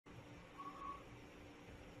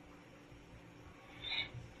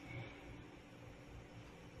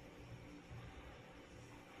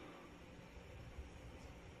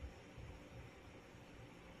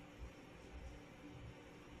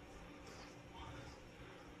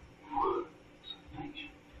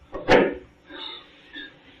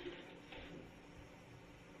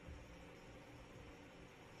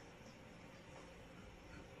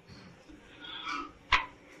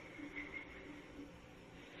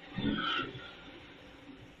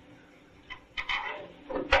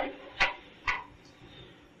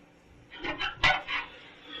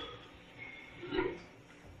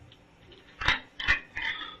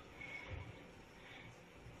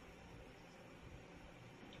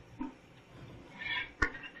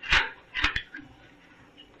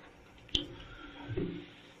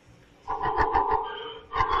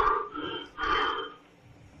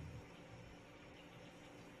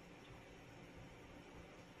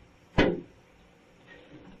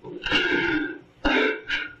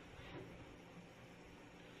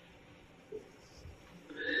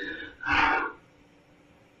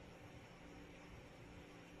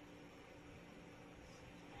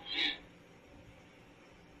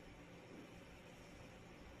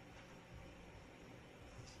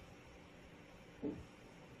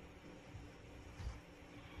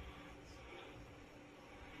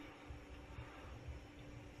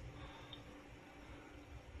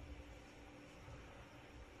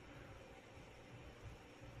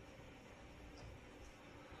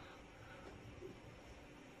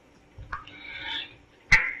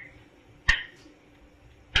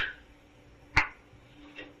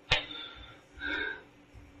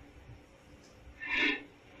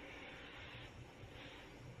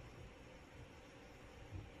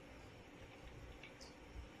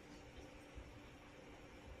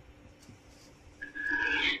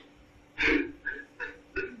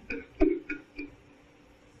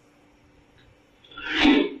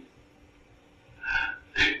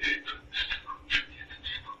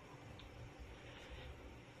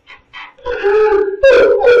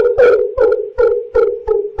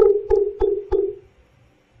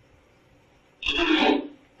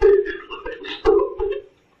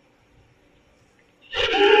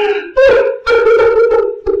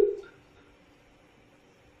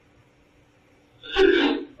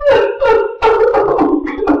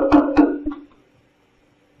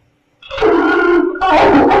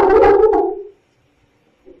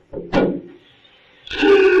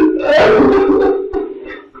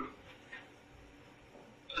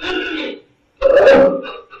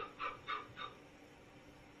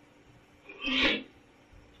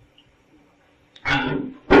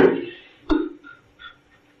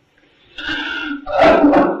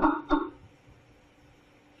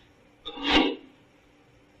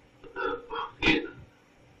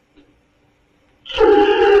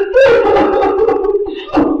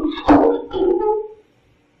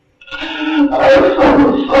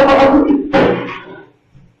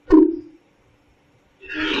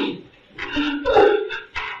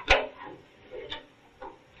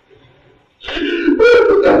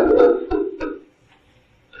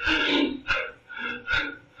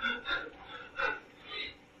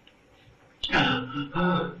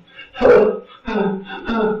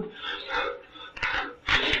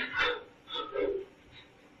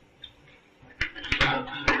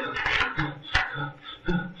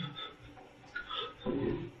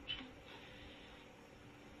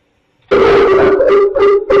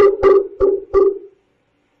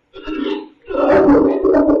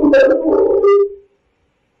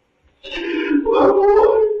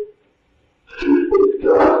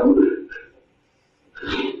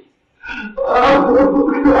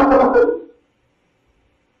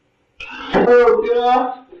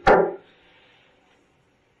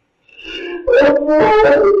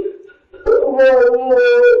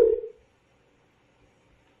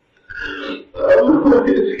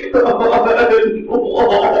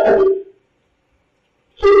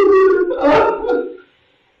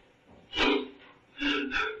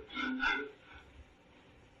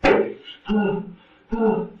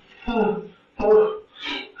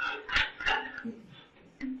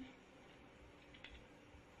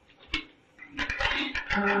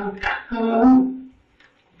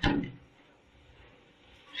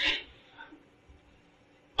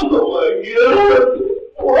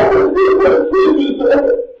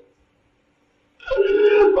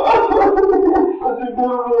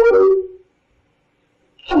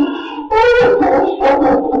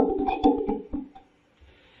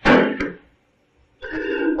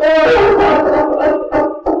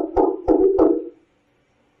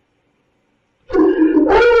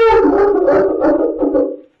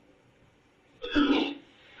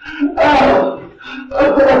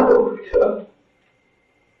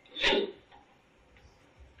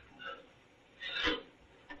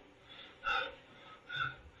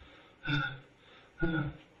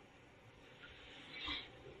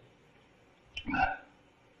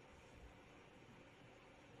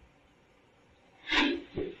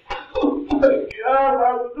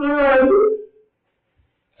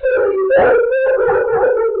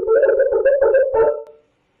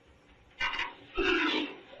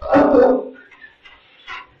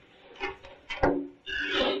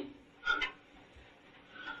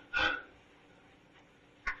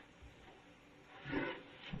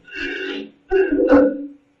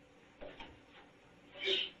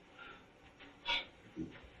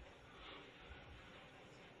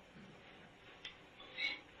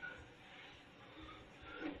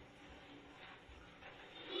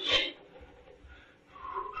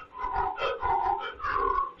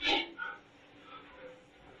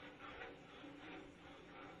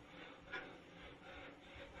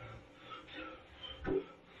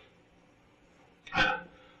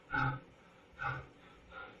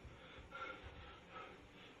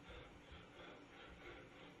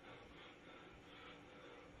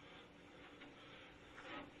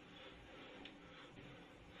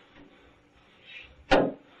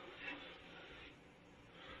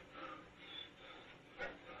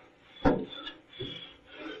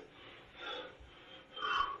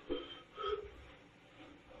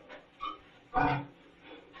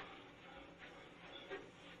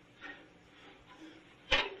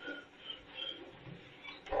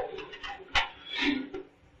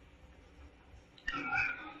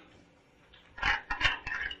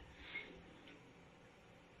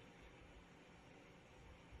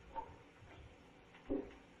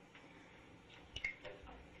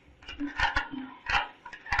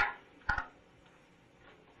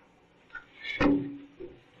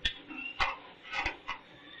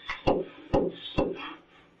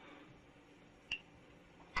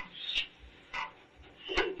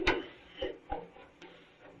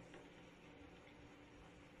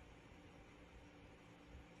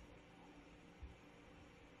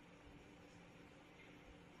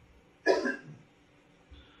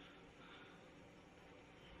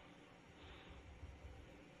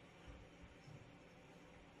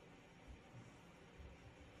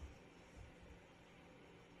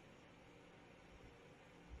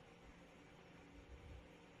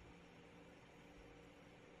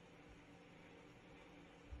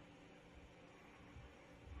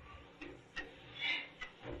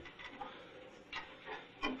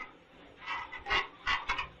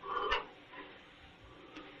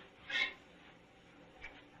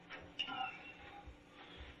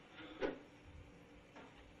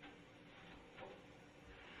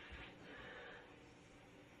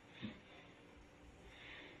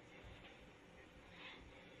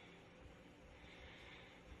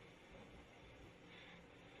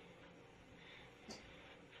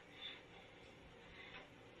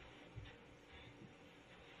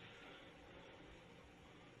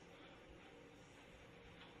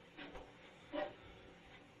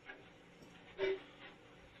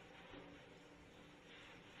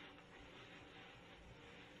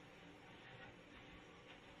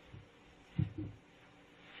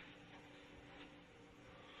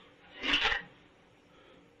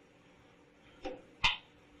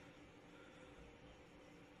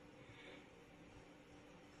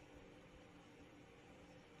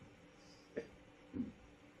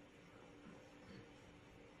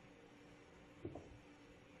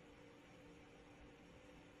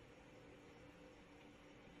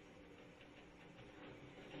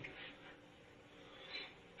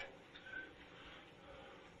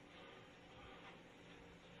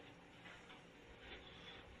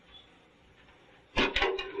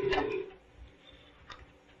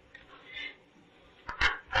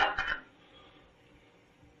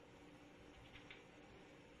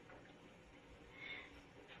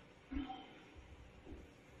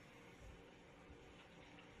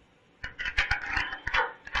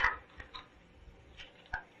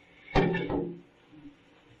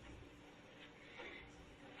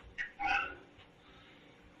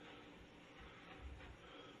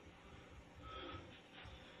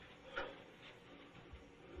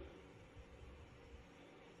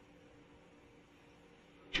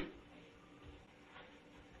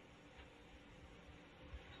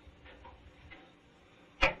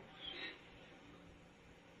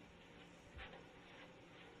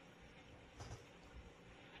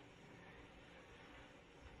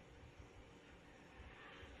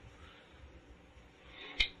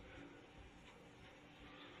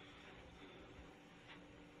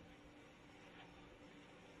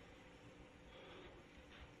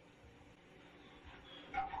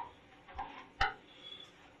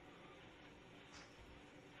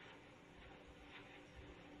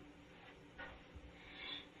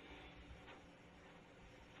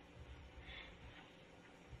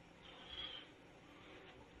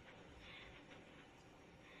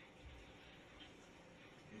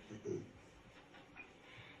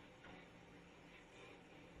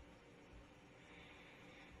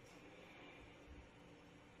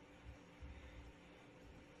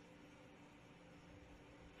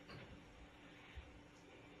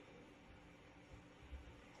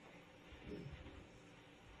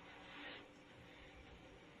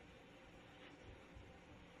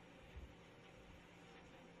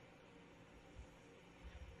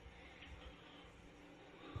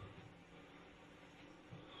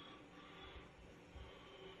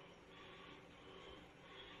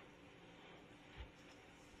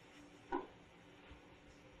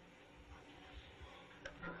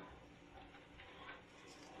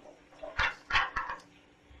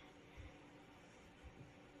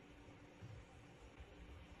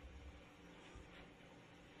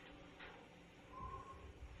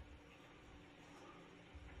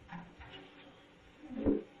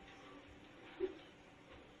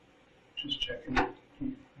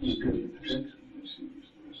checking. He's good.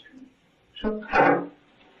 Sure.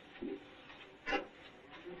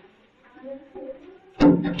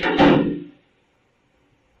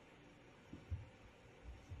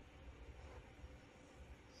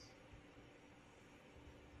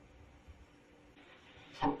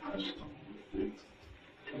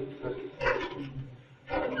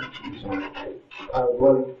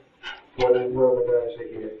 One of the guys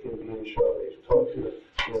that you're going to be in shortly to talk to,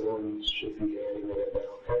 the other one should be any minute now,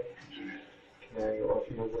 okay? Can I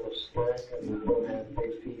offer you a little snack? I mean, don't have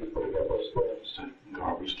things to eat, but we got those snacks.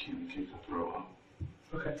 Garbage can keep the throw up.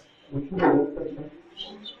 Okay. We can do it.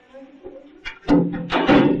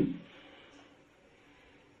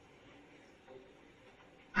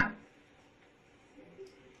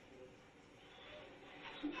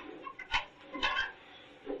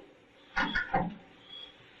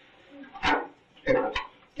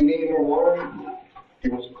 Do you need any more water? Do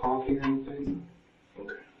you want some coffee or anything?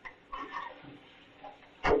 Okay.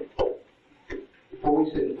 Before we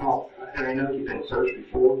sit and talk, and I know you've been searched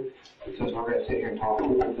before, but since we're going to sit here and talk a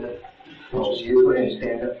little bit, I'll just go ahead and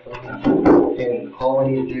stand up for me. And all I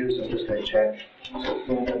need to do is I'm just going to check. So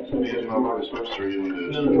stand up to me. My body's supposed to read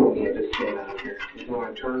it. No, you don't need to just stand up here. If you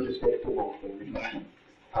want to turn, just take the wall forward.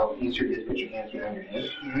 Easier to just put your hands behind your head.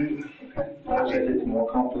 Okay. I think it's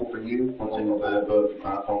more comfortable for you. One thing about it, both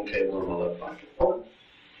my phone cable in my left pocket. Oh,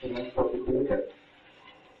 and that's perfectly okay.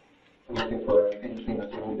 I'm looking for anything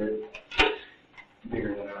that's a little bit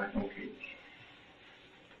bigger than our phone cable.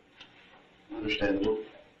 Understandable.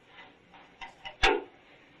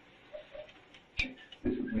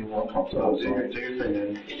 This is going to be more comfortable. So, take your thing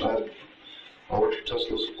in. I worked for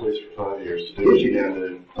Tuscaloosa Police for 5 years. Did what you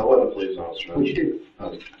did. I wasn't a police officer. What you do? I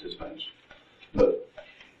was dispatched. But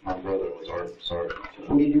my brother was our sergeant.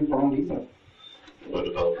 What do you do for Home Depot? Web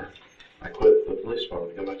developer. I quit the police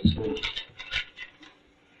department to go back to school.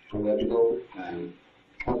 For web developer? And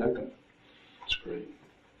how's that going? it's great.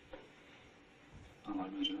 I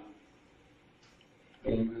like my job.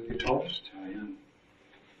 Are you a guitarist? I am.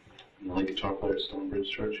 I'm the lead guitar player at Stonebridge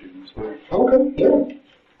Church even as well. Okay, yeah.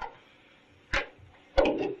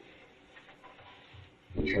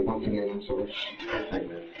 Okay, once again, I'm sorry. Thank you,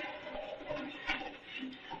 man.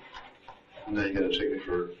 I know you got to check me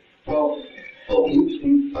for. Well,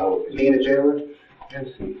 being a jailer,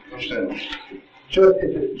 let's see. Understand.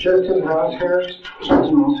 Justin Ross Harris?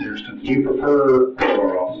 Justin Ross Harris. Do you prefer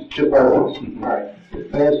Ross? Just by Ross? All right.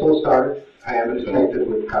 I am still started. I am a detective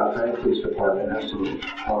with Cobb County Police Department. Absolutely.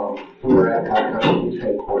 We're at Cobb County Police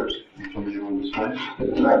Headquarters. You familiar with this place? This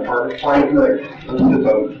is my partner. Quite familiar.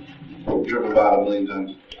 I've driven by it a million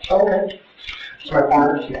times. Okay. It's my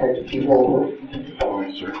partner. She takes people. All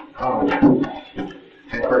right, sir.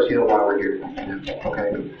 And of course, you know why we're here. Yeah.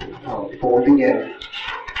 Okay. Before we begin,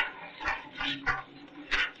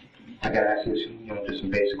 I gotta ask you some, just some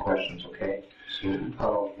basic questions, okay?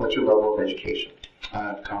 So, what's your level of education? I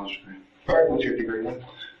have a college degree. All right. What's your degree in?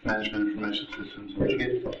 Management Information Systems. Where'd you get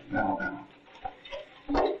it from? Alabama.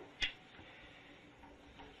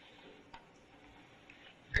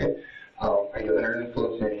 Okay. Are you under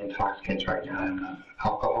influence of any intoxicants right now? I am not.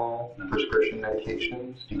 Alcohol, No. prescription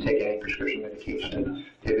medications? Do you take any prescription medication? No. Do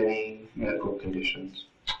you have any medical conditions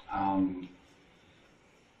Um,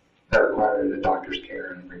 that require the doctor's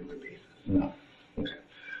care on a regular basis? no. Okay.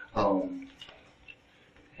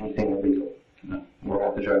 Anything illegal? No. We're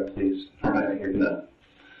out the drug, please. Here. No.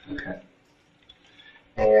 Okay.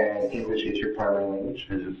 And English is your primary language?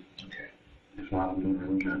 It is. Okay. If not, I'm doing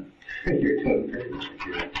really good. You're doing very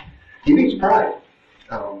good. You'd be surprised.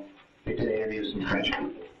 We did an interview with some French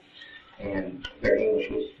people, and their English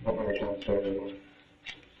was 100 times better than mine.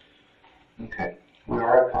 Okay. We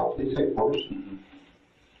are at Cobb Police Headquarters. Mm-hmm.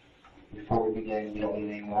 Before we begin, you don't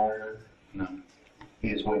need any water. No.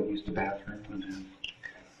 You just want to use the bathroom. Okay.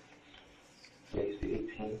 Today's the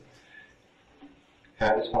 18th.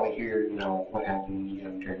 I just want to hear, what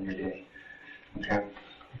happened, during your day. Okay?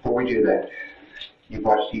 Before we do that, you've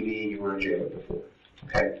watched TV, you were in jail before.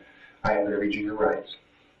 Okay? I am going to read you your rights.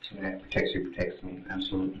 And that protects you, protects me.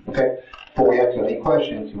 Absolutely. Okay? Before we ask you any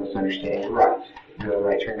questions, you must understand your rights. You have the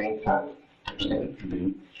right to remain silent. Understand? Mm-hmm.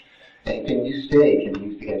 Anything you say can be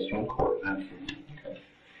used against you in court. Absolutely. Okay?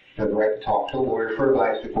 You have the right to talk to a lawyer for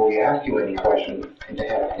advice before we ask you any questions, and to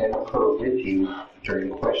have him or her with you during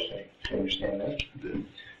the questioning. Do you understand that? I do.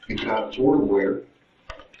 You cannot afford a lawyer.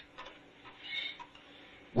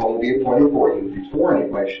 One will be appointed for you before any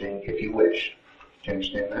questioning if you wish. Do you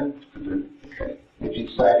understand that? I do. Okay. If you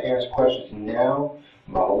decide to answer questions now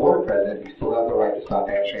about a lawyer present, you still have the right to stop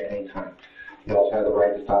answering at any time. You also have the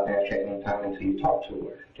right to stop answering at any time until you talk to a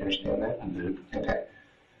lawyer. Do you understand that? I do. Okay.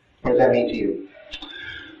 What does that mean to you?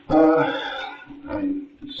 I mean,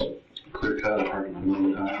 it's clear cut. I've heard it a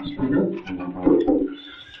million times. And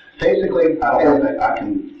Basically, I don't think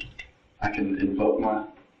I can invoke my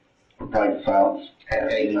right to silence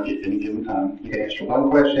at any given time. you can answer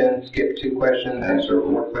one question, skip two questions, answer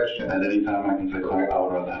four questions. At any time, I can say, I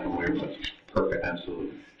would rather have a waiver. Perfect.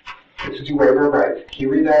 Absolutely. This is your waiver of rights. Can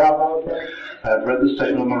you read that out loud, Frank? I've read the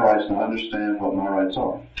statement of my rights and I understand what my rights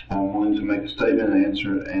are. I'm willing to make a statement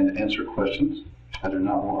and answer questions. I do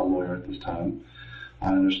not want a lawyer at this time. I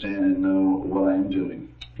understand and know what I am doing.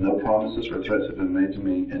 No promises or threats have been made to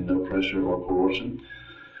me, and no pressure or coercion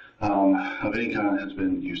of any kind has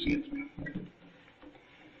been used against me.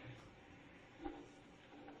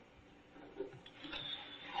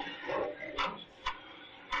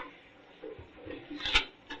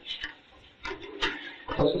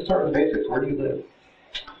 Let's just start with the basics. Where do you live?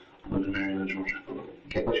 I live in Marietta, Georgia.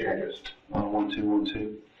 Okay, what's your address?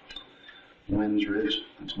 1212 Winds Ridge.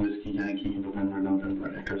 It's Whiskey Yankee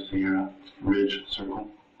November Echo Sierra Ridge Circle.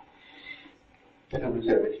 And who lives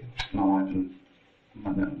there with you? My wife and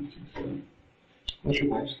my dad. What's your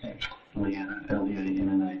wife's name? Leanna,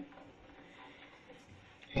 Leanna.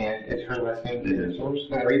 And is her last name? It is. And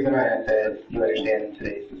the reason I ask that is you understand in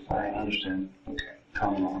today's I society. understand. Okay.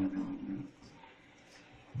 Common law.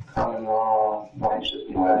 Common law, wives just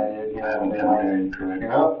decided, I haven't been married, correct?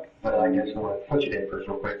 No, but I guess I'll put you in first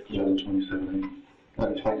real quick. 27,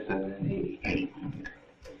 27 and 80. 80.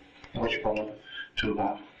 And what's your phone number?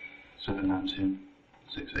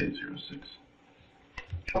 205-792-6806.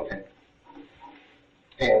 Okay.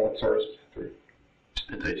 And what service?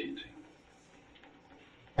 It's AT&T.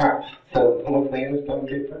 Alright, so what's Leanna's phone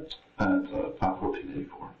date first? It's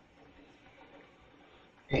 51484.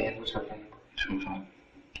 And what's her phone number?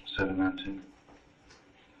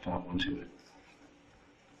 205-792-5128.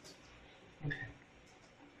 Okay.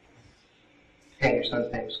 And your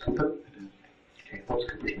son's name is Cooper? It is. Okay, what's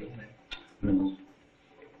Cooper's middle name? Mills.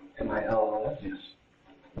 M-I-L-L-S? Yes.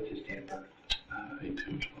 What's his date of birth?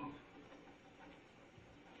 8212.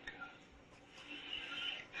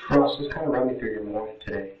 Ross, just kind of run me through your morning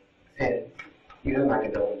today. And you have my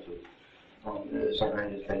condolences on this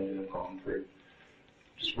horrendous thing you have gone through.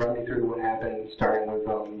 Just run me through what happened, starting with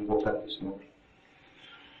you woke up this morning.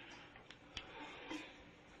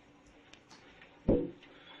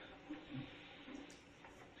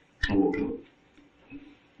 I woke up.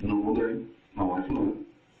 Normal day. My wife and I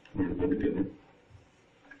were in bed together.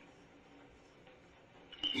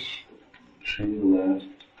 She left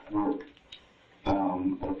work at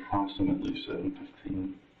approximately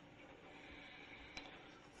 7:15.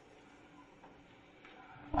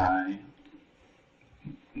 I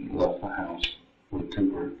left the house with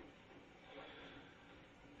Cooper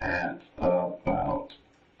at about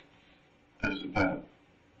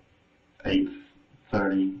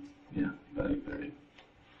 8:30. Yeah, about 8:30.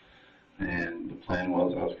 And the plan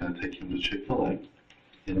was I was going to take him to Chick-fil-A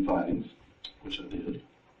in Vinings, which I did.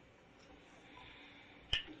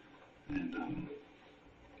 And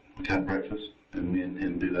we got breakfast, and me and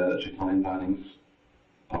him do that at Chick-fil-A in Vinings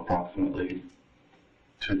approximately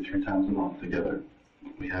 2 to 3 times a month together.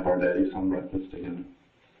 We have our daddy's home breakfast together.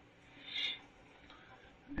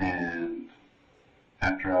 And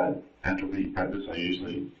after we eat breakfast, I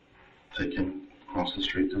usually take him across the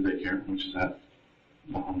street to daycare, which is at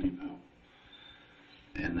the Home Depot.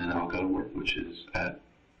 And then I'll go to work, which is at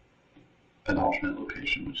an alternate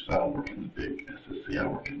location, which is I don't work in the big SSC.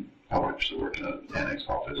 I actually work in an annex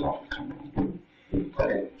office off of Cumberland.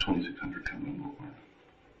 Okay. 2600 Cumberland Boulevard.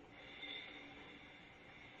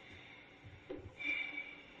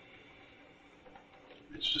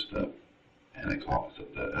 It's just an annex office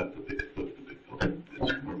of the big building.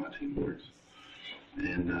 It's where my team works.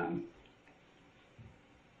 And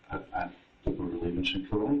we were leaving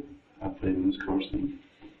Chick-fil-A. I put him in his car seat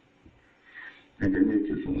and gave me a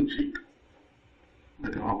kiss on the cheek.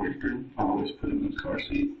 Like I always do. I always put him in his car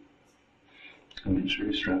seat and make sure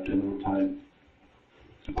he's strapped in real tight.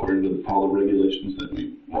 According to all the regulations that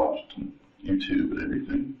we watched on YouTube and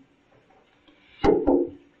everything.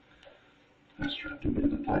 I strapped him in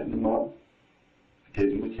and tightened him up. I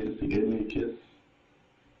gave him a kiss. He gave me a kiss.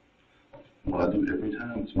 What I do every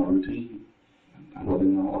time, it's my routine. I let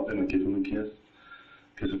him know I give him a kiss.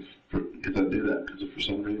 Because I do that, because if for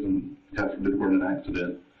some reason, God forbid, we're in an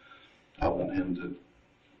accident, I want him to,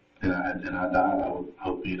 and I died, I would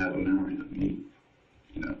hope he'd have a memory of me,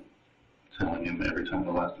 telling him every time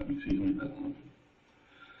the last time he sees me that I love him.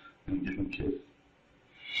 And give him a kiss.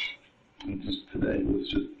 And just today was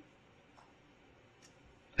just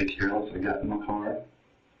careless. I got in my car,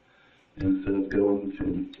 and instead of going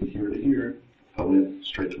from here to here, I went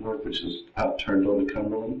straight to work, which is I turned on to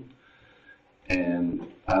Cumberland,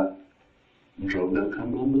 and I drove down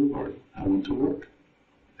Cumberland Boulevard. I went to work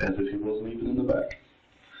as if he wasn't even in the back.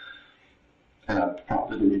 And I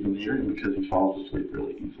probably didn't even hear him because he falls asleep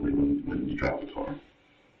really easily when you drive the car.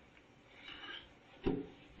 And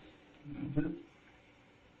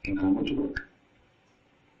then I went to work.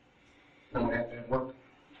 And what happened at work?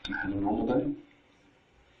 I had a normal day.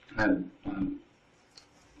 I had a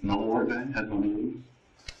normal work day, had my meetings.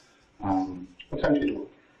 What time did you work?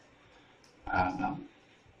 About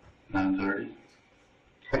 9:30.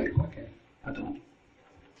 How do you clock in? I don't.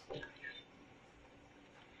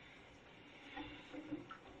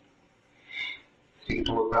 So you get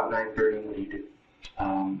to work about 9:30, and what do you do?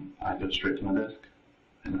 I go straight to my desk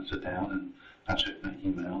and I sit down and I check my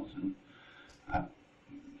emails and I,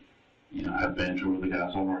 have banter with the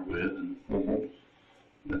guys I work with, and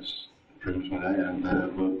that's pretty much my day. And I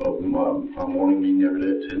have a morning meeting every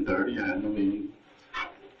day at 10:30. I had no meeting.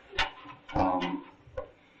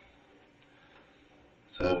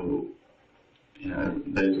 So, the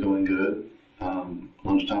day's going good.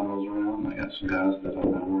 Lunchtime rolls around. I got some guys that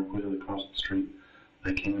I work with across the street.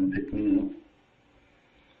 They came and picked me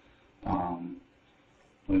up.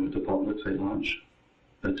 We went to Publix, ate lunch.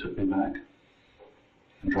 They took me back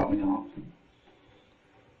and dropped me off.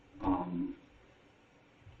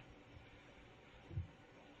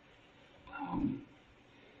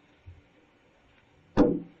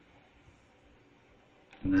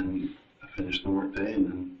 And then I finished the work day, and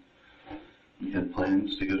then we had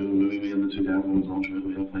plans to go to a movie. Me and the two guys on the lunch with,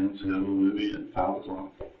 we had plans to go to a movie at 5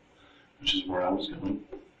 o'clock, which is where I was going.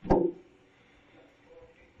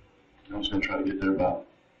 I was going to try to get there about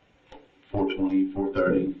 4:20,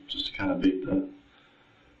 4:30, just to kind of beat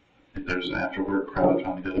if there's an after work crowd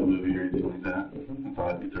trying to go to a movie or anything like that. I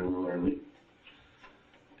thought I'd get there a little early.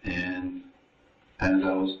 And as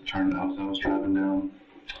I was driving down,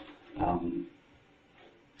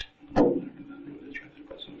 whatever that road is right there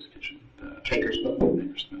by Soda's Kitchen. Acres Mill.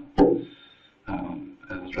 Acres Mill. As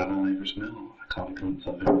I was driving down Acres Mill, I caught a glimpse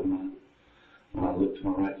of him when I looked to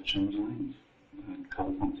my right to change lanes. I caught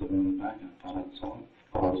a glimpse of him in the back. I thought I saw it.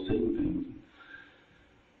 Thought I was seeing things.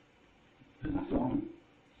 Then I saw him.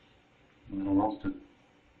 And then I lost it.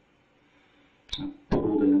 I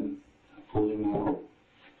pulled in. I pulled him out.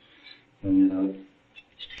 And,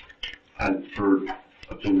 for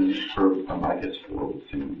a few minutes, I guess for what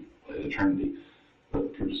seemed like an eternity, but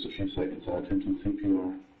for just a few seconds, I attempted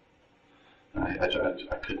CPR. I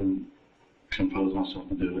couldn't compose myself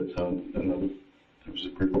to do it, so there was a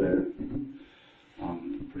group there.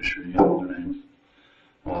 I'm pretty sure you got all their names.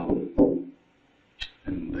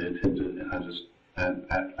 And they attempted, and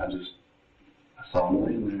I saw him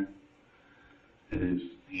laying there.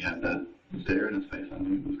 He had that stare in his face. I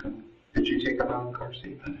knew he was coming. Did you take him out of the car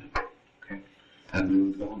seat? I did. Okay. I knew he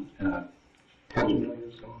was going, and How did you know he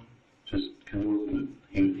was gone? just because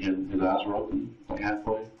his eyes were open, like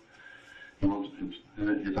halfway.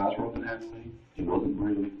 His eyes were open halfway. He wasn't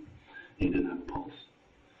breathing. He didn't have a pulse.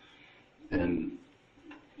 And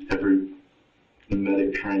every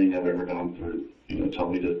medic training I've ever gone through,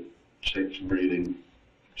 told me to check for breathing,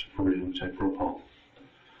 check for a pulse.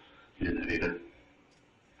 He didn't have either.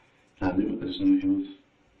 I knew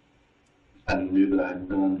that I had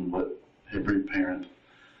done what every parent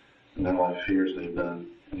in their life fears they've done,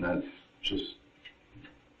 and that's just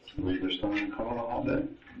leave their son in the car all day.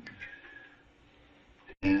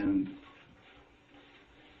 And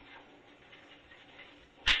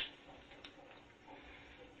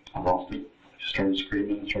I lost it. I started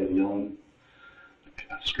screaming, started yelling.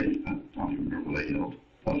 I screamed. I don't even remember what I yelled.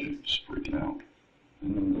 I was just freaking out.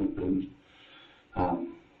 And then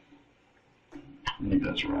you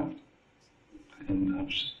guys arrived. And I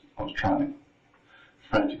was trying to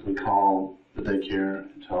frantically call the daycare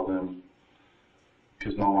and tell them,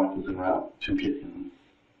 because my wife was en route to get him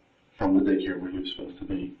from the daycare where he was supposed to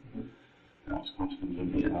be. And I was going to the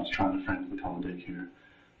movie, and I was trying to frantically call the daycare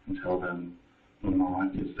and tell them when my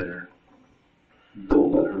wife gets there,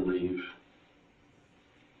 don't let her leave.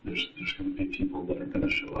 There's going to be people that are going to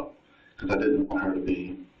show up. Because I didn't want her to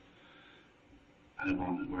be,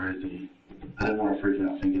 where is he? I didn't want her freaking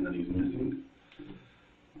out thinking that he's missing.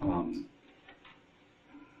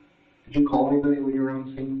 Did you call anybody when you were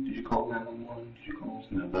on scene? Did you call 911? Did you call?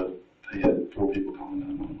 No, but they had 4 people calling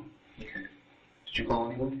 911. Okay. Did you call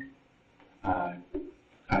anyone? I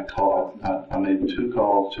made 2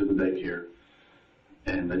 calls to the daycare,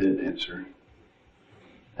 and they didn't answer.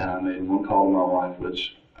 And I made 1 call to my wife,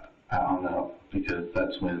 which I hung up because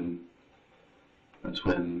that's when I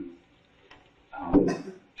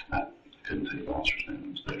couldn't say the officer's name.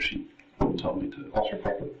 It was there. told me to. Officer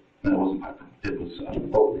Piper? No, it wasn't Piper. It was,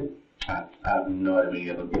 Oh, I have no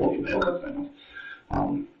idea the name of his name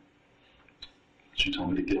was. She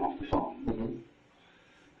told me to get off the phone. mm-hmm.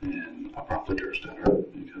 And I promptly cursed at her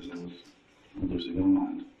because I was losing my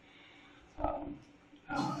mind.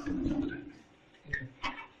 And then yelled at me. Okay.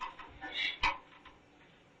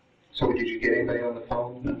 So did you get anybody on the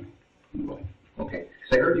phone? No. Nobody. Okay.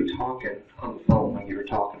 Because I heard you talking on the phone like you were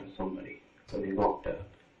talking to somebody when you walked up.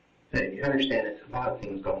 And you understand it's a lot of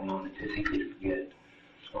things going on. It's just easy to forget.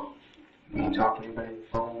 Were you talking to anybody on the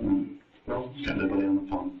phone? No? Got nobody on the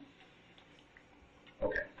phone.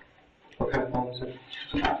 Okay. What kind of phone is it?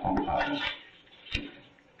 It's an iPhone 5.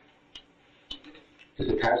 Is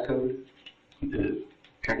it passcode? It is.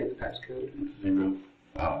 Can I get the passcode? It's 0.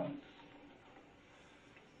 I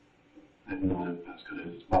have no idea what the passcode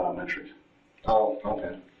is. It's biometric. Oh,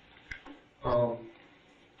 okay.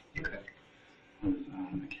 Okay. What is, I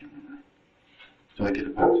can't remember. Do I get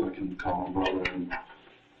it back so I can call my brother and...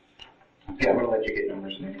 Yeah, I'm going to let you get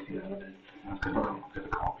numbers and everything out of it. I'll get a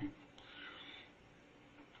copy.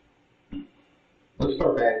 Let's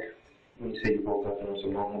start back when you say you woke up and it was a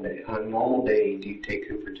normal day. On a normal day, do you take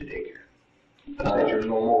Cooper to daycare? That's your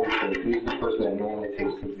normal routine. Who's the person that normally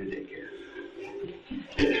takes Cooper to daycare?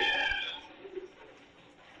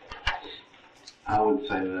 I would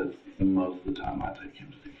say that most of the time I take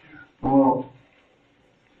him to daycare. Well,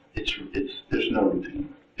 there's no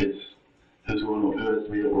routine. It's who has to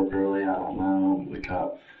be at work early, I don't know, wake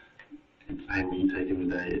up. It's, hey, will you take him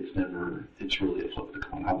today? It's really a flip of the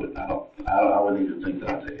coin. I wouldn't even think that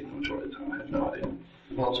I take him majority of the time. I have no idea.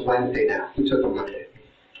 well, it's Wednesday now. Who took him Monday?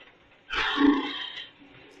 I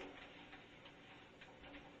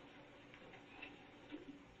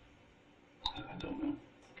don't know.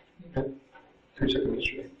 Okay. Who took him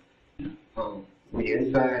yesterday? Yeah. Were you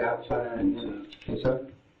inside, outside?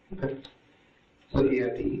 Inside? Okay. What do you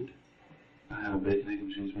have to eat? I had a bacon, egg,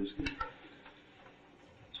 and cheese biscuit.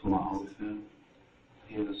 That's what I always had.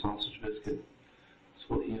 He had a sausage biscuit. That's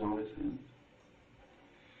what he always had.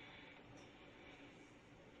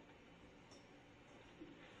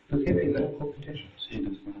 Does he have any medical conditions? He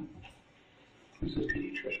does not. Who's his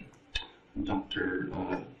pediatrician? Doctor,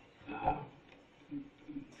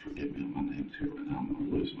 forgive me on my names here, but now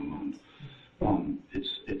I'm losing my mind.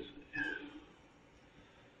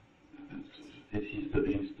 He's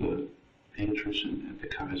the pediatrician at the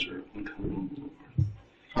Kaiser on Cumberland Boulevard.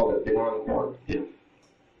 Oh, the big one on the board? Yeah.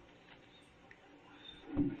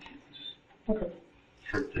 Okay.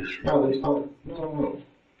 For this No, that's fine. No.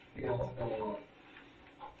 Yeah, no.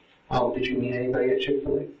 Oh, did you meet anybody at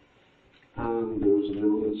Chick-fil-A? There was a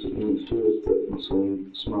gentleman sitting next to us that my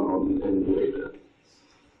son smiled and waved at.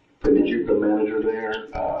 But did you, the manager there,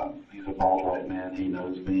 he's a bald white man, he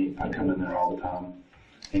knows me, I come in there all the time.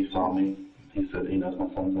 He saw me, he said he knows my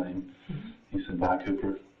son's name. He said, bye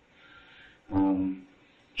Cooper.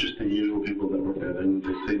 Just the usual people that work there, they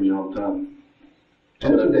see me all the time.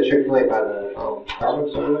 And this is the Chick-fil-A by the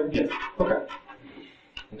Starbucks over there? Yeah. Okay.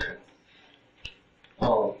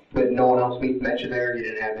 But no one else met you there? You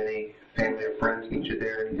didn't have any family or friends meet you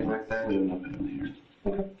there or anything like that? We have no family here.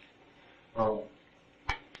 Okay.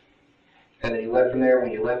 And then you left from there.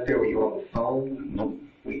 When you left there, were you on the phone? Nope.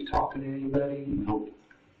 Were you talking to anybody? Nope.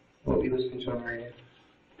 What were you listening to on the radio?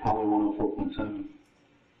 Probably 104.7.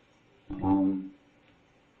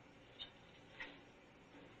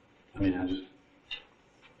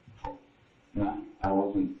 I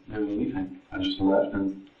wasn't doing anything. I just left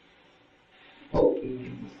and... Well,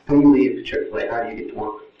 when you leave Chick-fil-A, how do you get to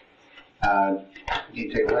work? Do you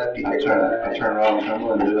take a left? Do you take a right? I turn around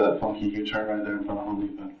and do that funky U-turn right there in front of Home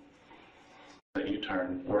Depot. That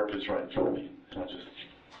U-turn, work is right in front of me. So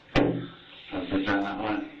I went down that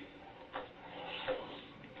way.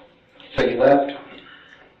 So you left,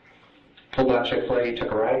 pulled out Chick-fil-A, you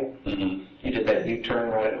took a right? Mm-hmm. You did that U-turn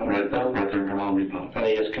right at Home Depot? Right there in front of Home Depot. And then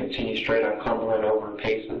you just continue straight on Cumberland over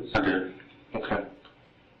Paces? I did. Okay.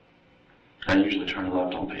 I usually turn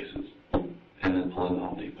left on Paces and then pull into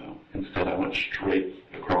Home Depot. Instead, I went straight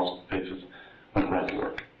across Paces, went right to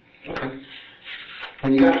work. Okay.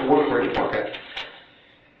 When you got to work, where did you park at?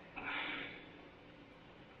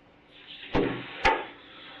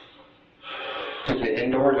 Is it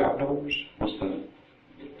indoors, outdoors? What's the...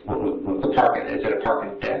 The parking, is it a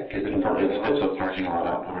parking deck? Is it a parking lot? It's a parking lot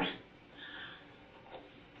outdoors.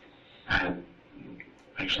 I had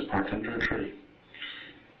actually parked under a tree.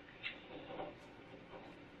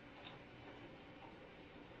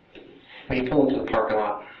 When you pull into the parking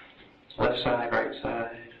lot, left side, right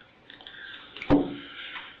side?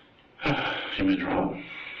 Give me a drop.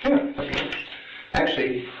 Yeah, okay.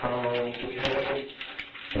 Actually,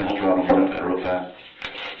 And I'll draw them up real fast.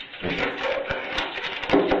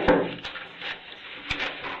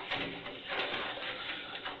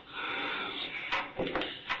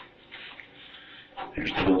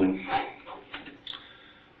 Here's the building.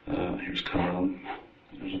 Here's Carl.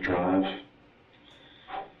 There's a drive.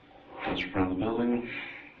 Goes around the building.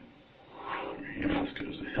 Here, this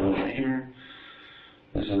goes the hill right here.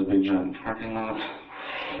 This is a big giant parking lot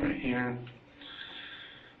right here.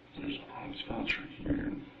 There's parking spots right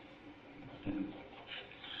here, and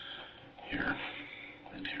here,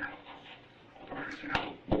 and here. Right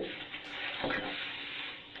there. Okay.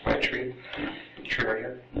 Right tree? Yeah. Tree right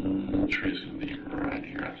here? The tree's going to be right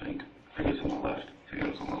here, I think. I think it's on the left. I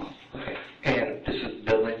think it's on the left. Okay. And this is the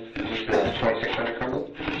building? This is the 2600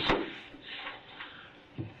 Carl? It is.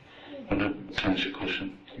 Can I ask you a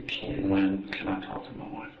question? You can. When can I talk to my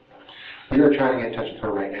wife? We are trying to get in touch with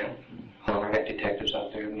her right now. I got detectives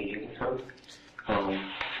out there meeting with her.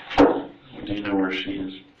 Do you know where she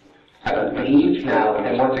is? I believe now,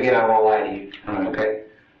 and once again, I won't lie to you. Right. Okay?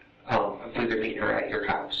 I believe they're meeting her at your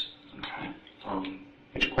house. Okay.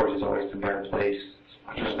 Which of course is always the better place.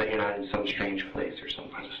 Just that you're not in some strange place or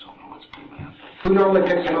something. I just don't know what's going on. Who normally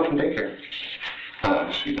picks them up from daycare?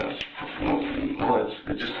 She does. Well,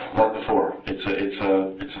 it's just like before. It's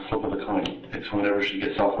a flip of the coin. It's whenever she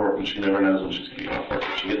gets off work, and she never knows when she's going to get off work.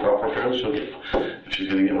 If she gets off work early, she'll get. If she's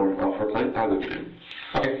going to get off work late, I'll go get her.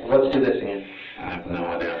 Okay, well, let's do this again. I have no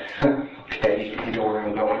idea. Okay, you know where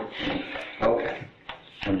I'm going? Okay.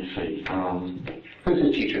 Let me see. Who's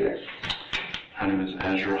his teacher there? Her name is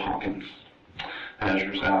Azure Hawkins.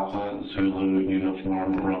 Azure's Alpha, Zulu,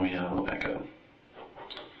 Uniform, Romeo, Echo.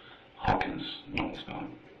 Hawkins, no one's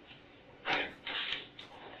spelling.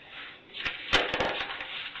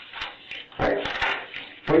 Right.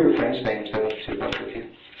 What are your friends' names? I want to work with you.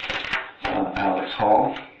 Alex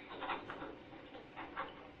Hall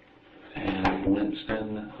and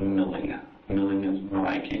Winston Milling. Milling is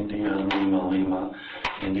Mike, India, Lima, Lima,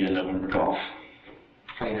 India, November Golf.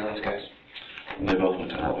 How do you know those guys? They both went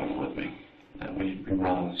to Alabama with me. And we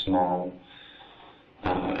run a small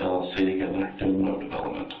LLC together doing web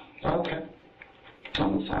development. Oh, okay.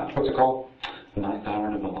 On the side. What's it called? 9th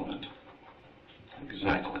Hour Development.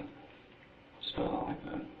 Exactly. Spell it like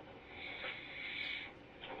that.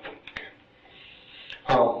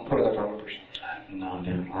 What are the phone numbers? I have no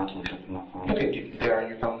idea. I'll have to look up my phone. Okay, they're on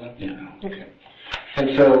your phone then? Yeah. Okay. And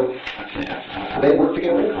so, I can't ask. do they work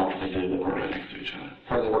together? They do. They work right next to each other.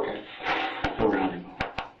 Where are they working? Over at Depot.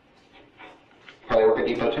 Are they working at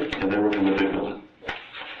Depot too? Yeah, they work in the big building.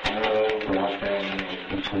 The last time.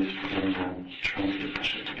 And please forgive me. I'm trying to get this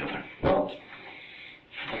shit together. Well,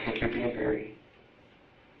 I think you're being very,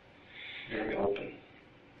 very open.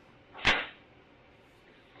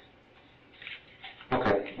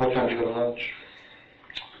 Okay, what time do you go to lunch?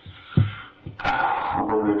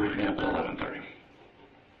 We're picking up at 11:30.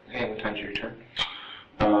 And what time do you return?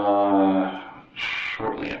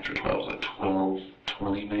 Shortly after 12, like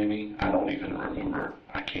 12:20 maybe. I don't even remember.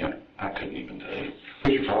 I couldn't even tell you.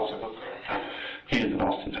 Who's your boss? He is in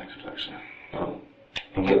Austin, Texas, actually. Oh.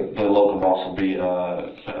 The local boss will be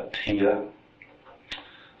Tia.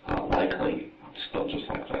 Likely, spelled just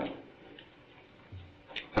like that.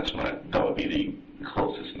 That would be the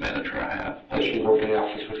closest manager I have. Does she work in the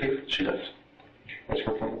office with you? She does. What's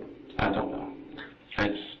her phone? I don't know.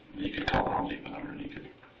 You could call her Home Depot number, and you could.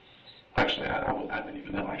 Actually, I didn't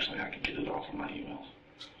even know. Actually, I could get it off of my emails.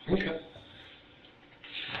 Okay.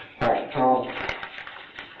 All right.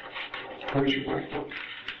 Where does your wife work?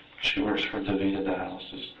 She works for DaVita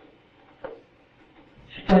Dialysis.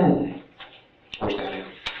 Where's that in?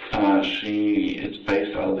 It's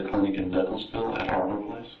based out of the clinic in Douglasville at Arbor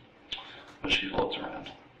Place, but she floats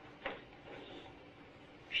around.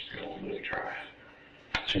 She's got a little bit of drive.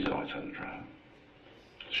 She's always had to drive.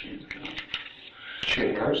 She's good. She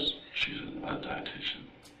a nurse? She's a dietitian.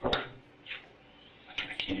 Okay.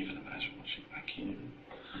 I can't even imagine what I can't even.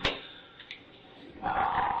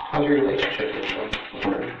 How's your relationship with her?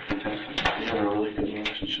 We're fantastic. We have a really good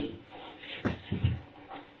relationship.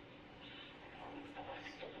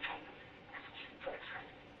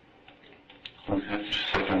 Okay,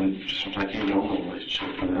 just like any normal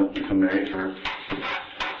relationship. We've been married for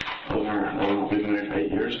we've been married for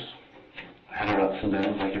 8 years. Had our ups and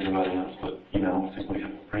downs like everybody else, but I think we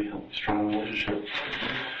have a pretty healthy, strong relationship.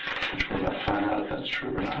 Which we're about to find out if that's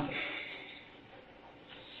true or not.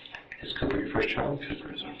 Is Cooper your first child?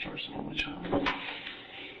 Cooper is our first and only child.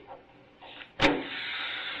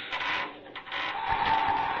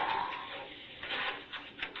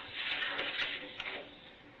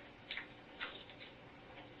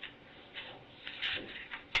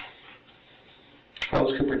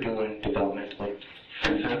 How's Cooper doing developmentally?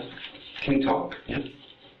 Fantastic. Can you talk? Yep.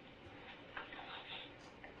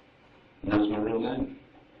 Knows my real name.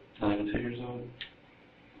 Not even 2 years old.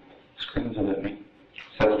 Screams it at me.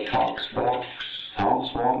 So he talks, walks.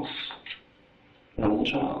 Talks, walks. Normal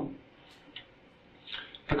child.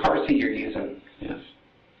 The car seat you're using, Yes.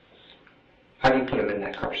 how do you put him in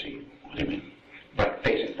that car seat? What do you mean? Like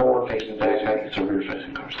facing forward, facing back? It's a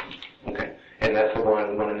rear-facing car seat. Okay. And that's the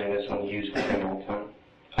one in this one you use with him all the time?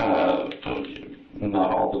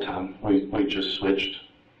 Not all the time. We just switched.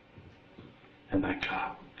 And that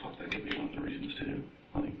cop thought that could be one of the reasons too.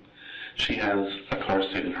 Like, she has a car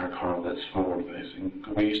seat in her car that's forward-facing.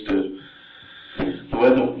 We used to, the way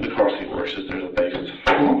the car seat works is there's a base.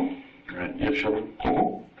 Right? You have children?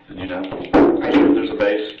 And you know, there's a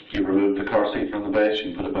base. You remove the car seat from the base,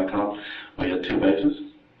 you put it back on. We had 2 bases.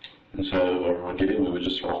 And so whenever we get in, we would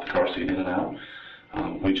just swap the car seat in and out.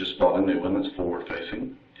 We just bought a new one that's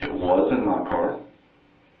forward-facing. It was in my car.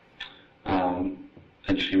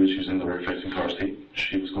 And she was using the rear-facing car seat.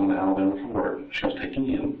 She was going to Alabama for work. She was taking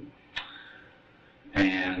him.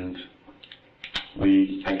 And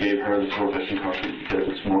I gave her the forward-facing car seat because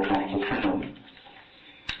it's more comfortable for him.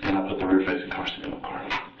 And I put the rear-facing car seat in my car.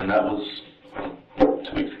 And that was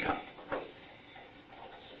 2 weeks ago.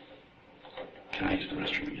 Can I use the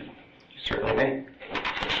restroom again? You certainly may.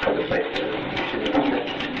 Have a place to use the restroom.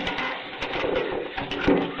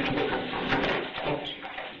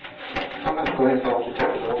 I'm not going to solve the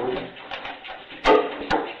technical over.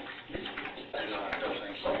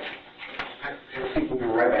 We'll be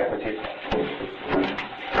right back with you.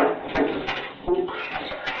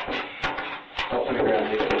 I'll put it around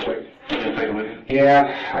this quick. You gonna take it with you? Yeah,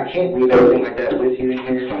 I can't leave everything like that with you in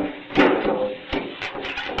here. So.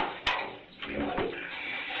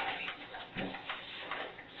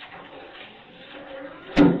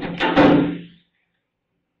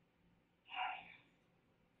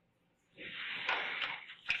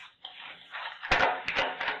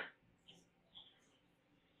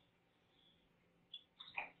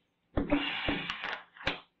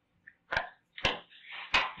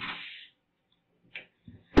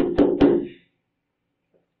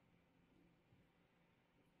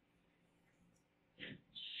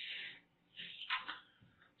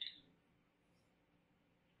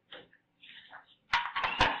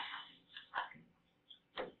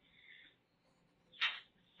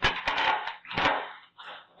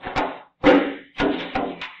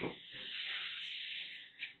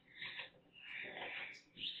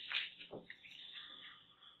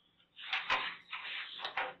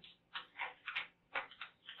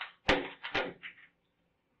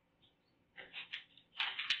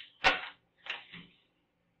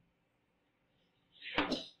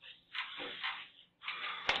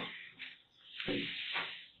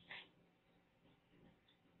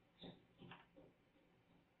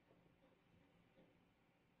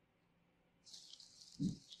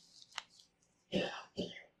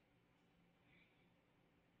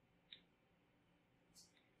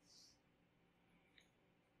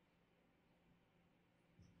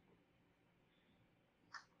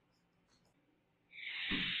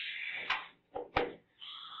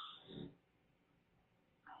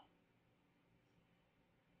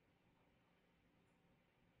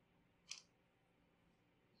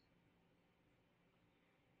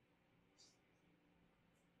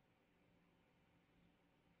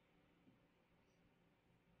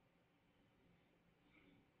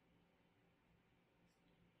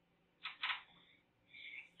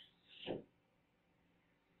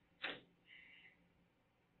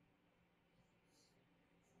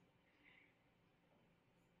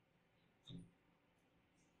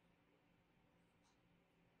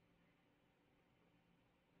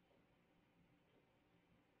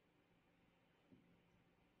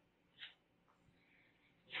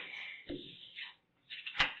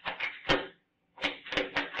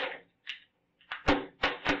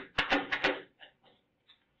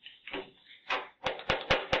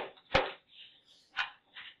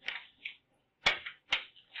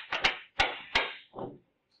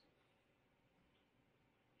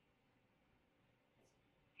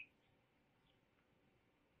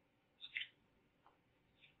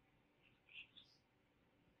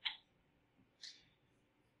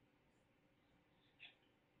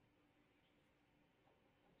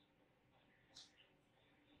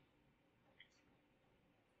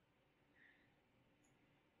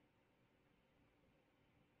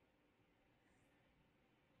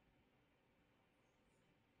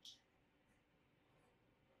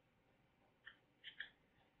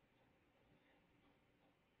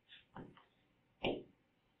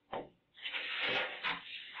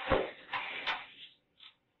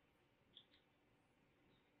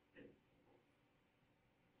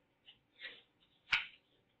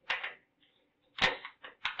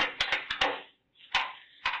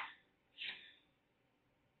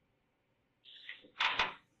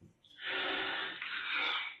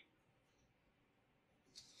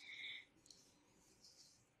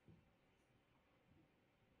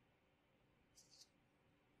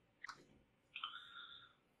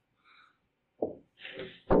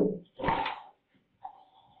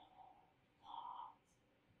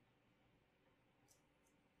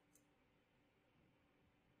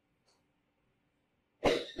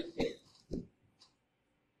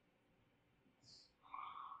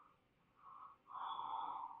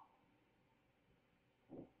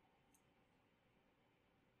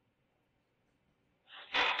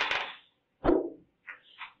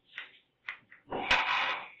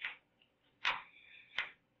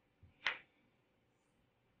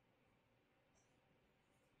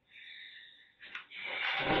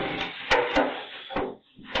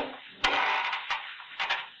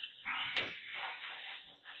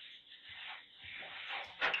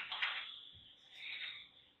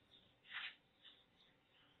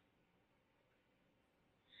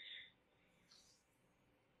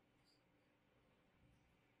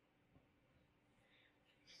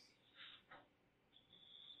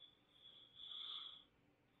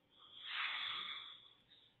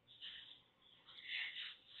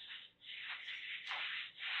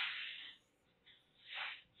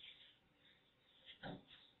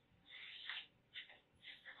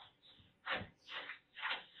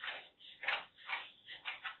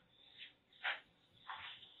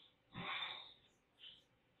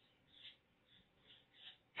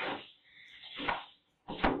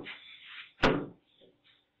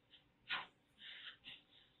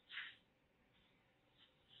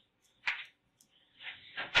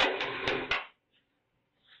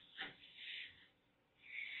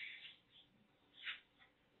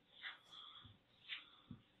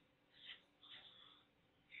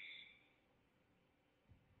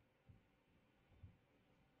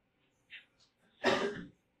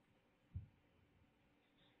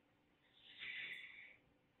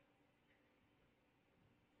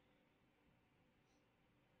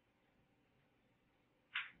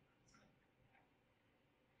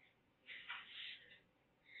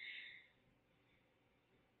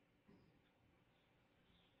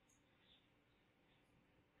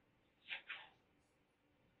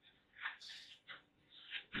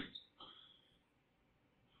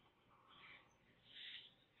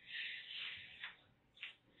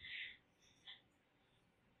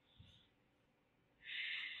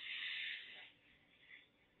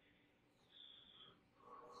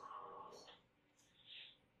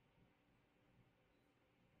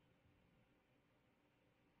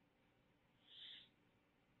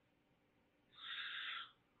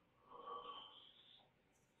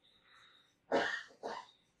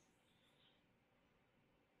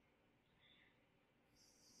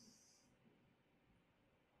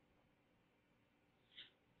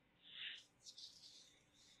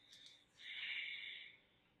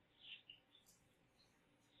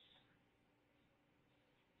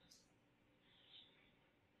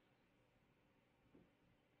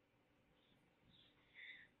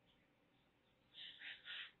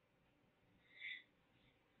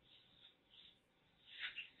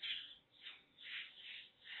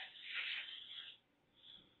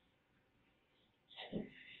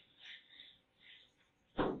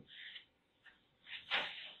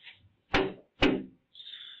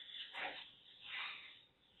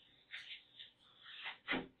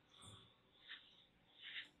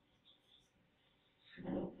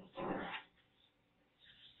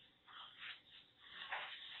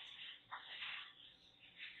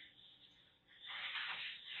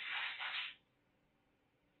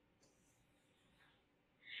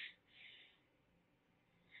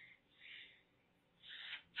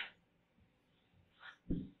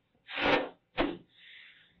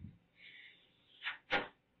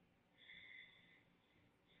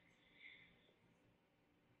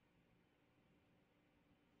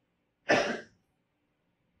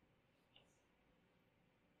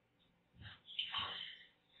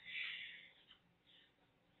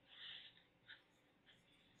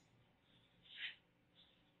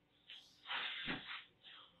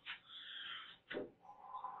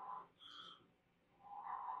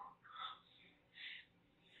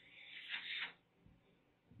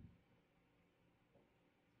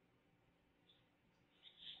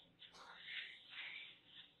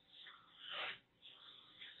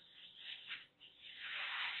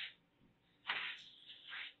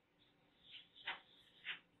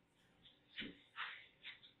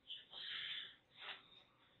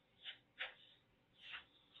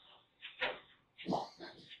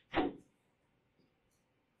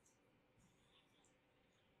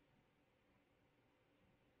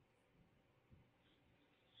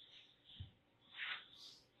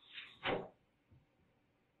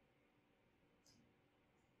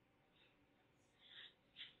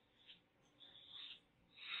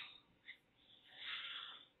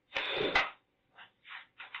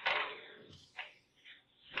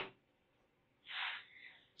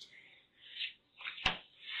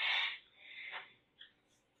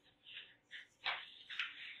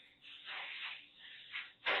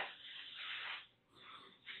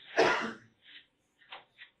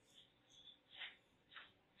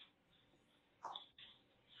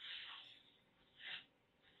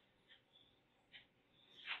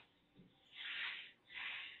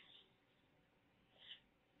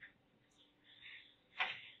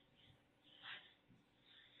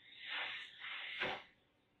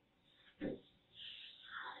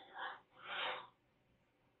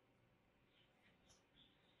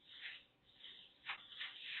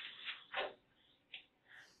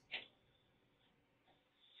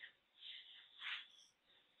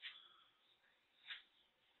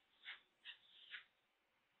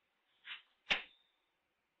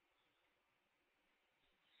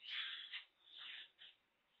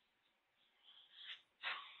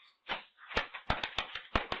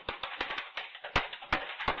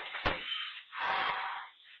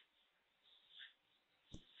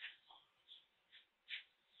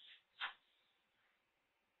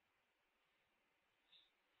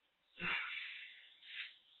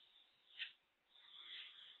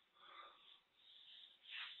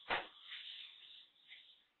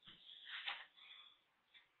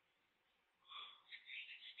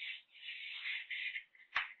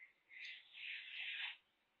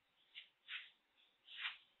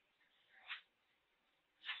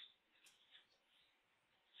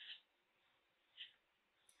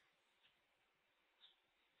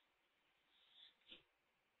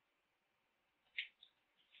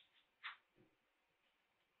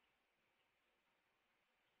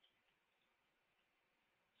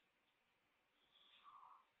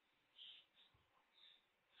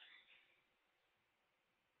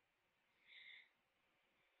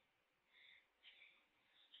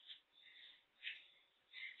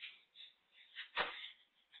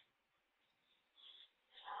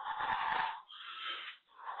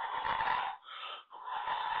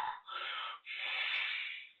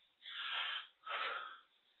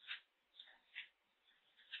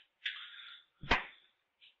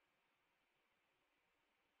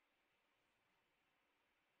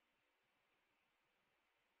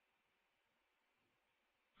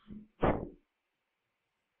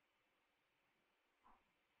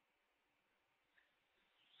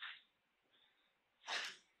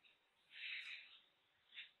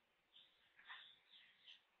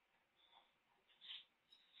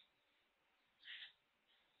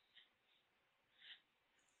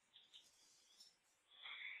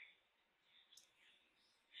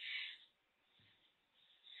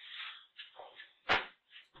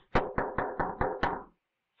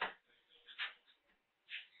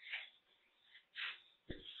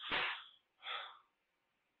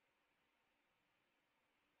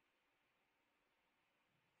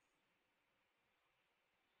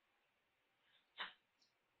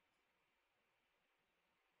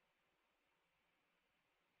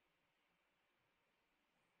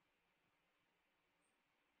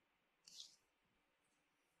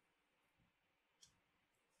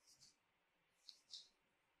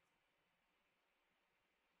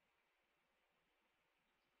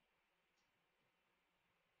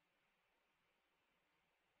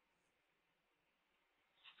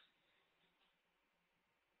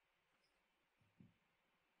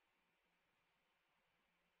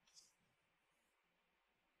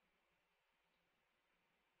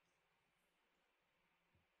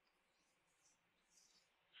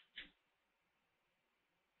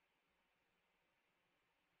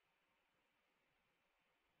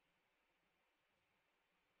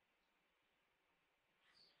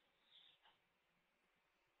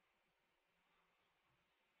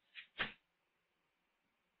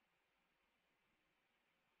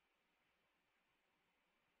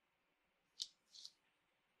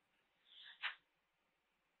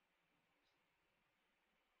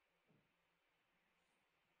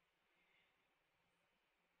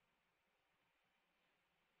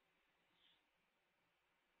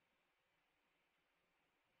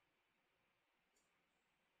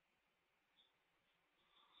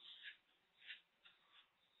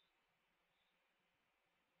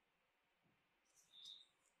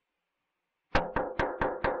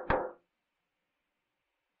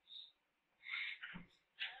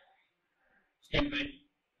 Evening.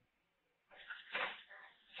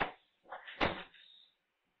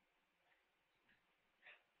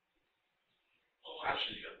 Oh,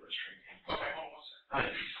 actually, you got the restraint. Okay, hold on one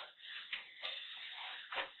second.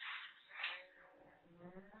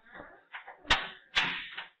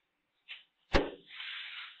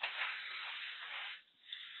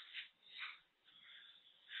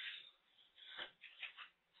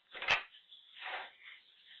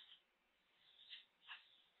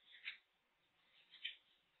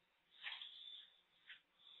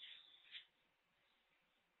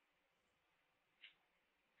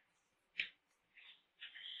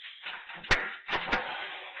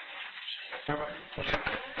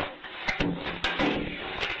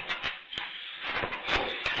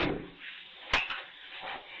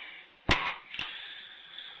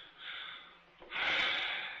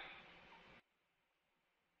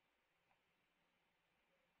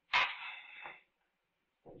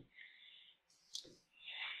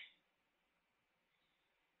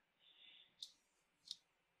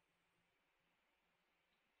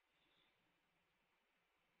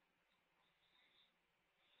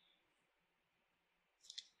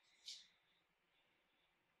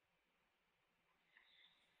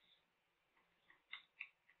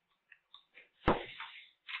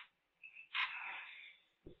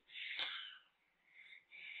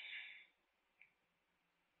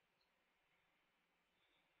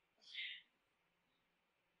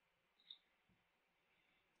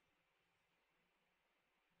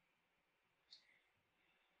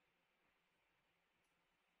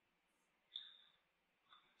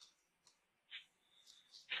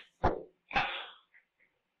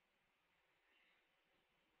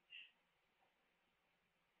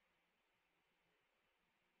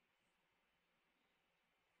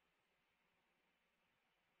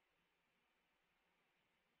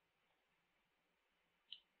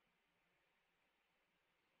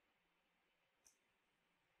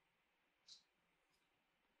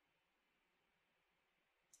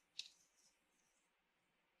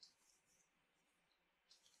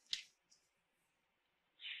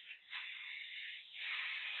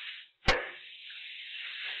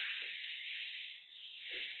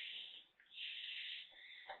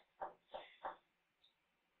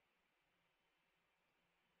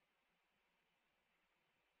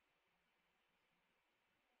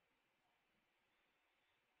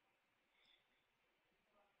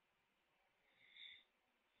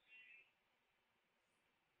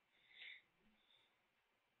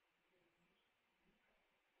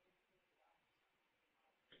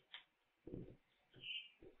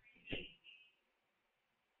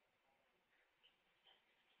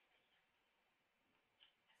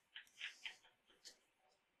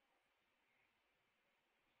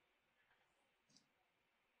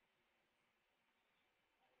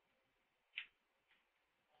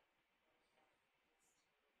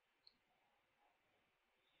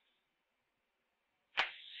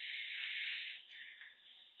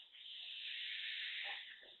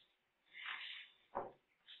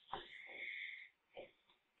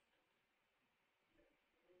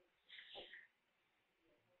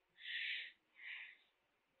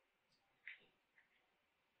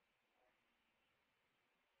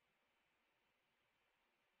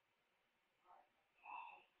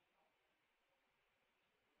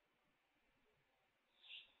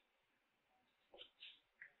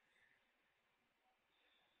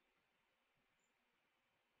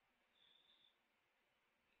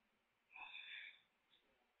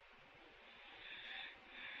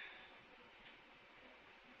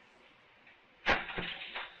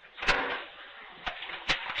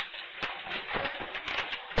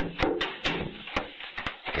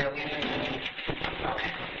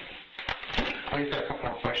 We've got a couple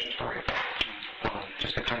more questions for you.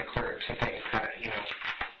 Just to kind of clear up some things,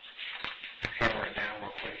 hammer it down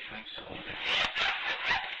real quick. Absolutely.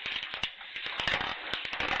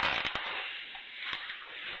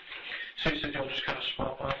 So you said you'll just kind of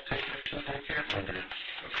swap off, take her to the daycare? I do.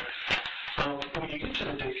 Okay. When you get to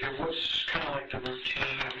the daycare, what's kind of like the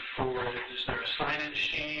routine for it? Is there a sign-in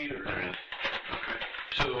sheet? Or? There is. Okay.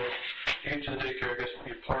 So you get to the daycare, I guess,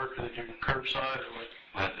 you park, or you curbside, or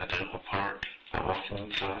what? I do a park. I walk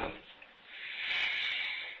inside.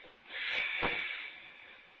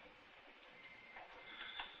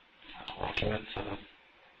 I walk inside.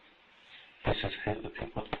 This is how the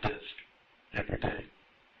people at the desk every day.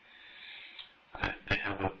 They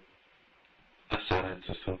have a sign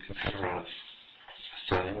system computerized. I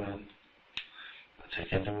sign him in. I take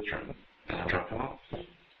him to his room, and I drop him off.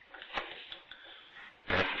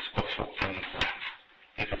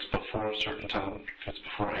 If it's before a certain time, if it's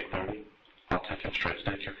before 8:30, I'll I'll take him straight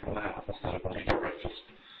to daycare from the house instead of when he get breakfast.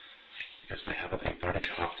 Because they have an 8:30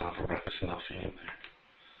 cutoff time for breakfast and they'll feed him there.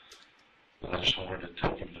 But I just wanted to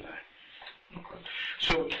take him today. Okay.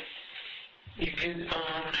 So, you get,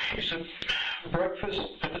 you said breakfast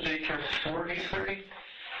at the daycare before 8:30?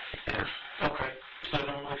 Yes. Okay. So they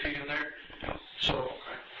normally feed him there? Yes. So,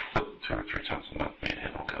 okay. But 2 or 3 times a month, me and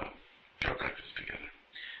him will go get breakfast together.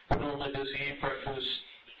 But normally does he eat breakfast,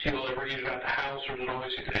 he'll ever eat it at the house, or does it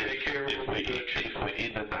always eat at the daycare? If we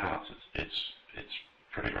eat at the house, it's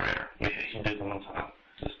pretty rare. He did one time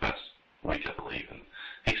this past week, I believe, and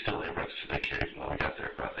he still ate breakfast at daycare even though we got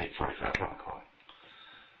there about 8:45, 9 o'clock.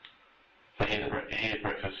 But he ate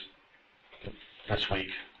breakfast this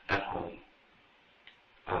week at home,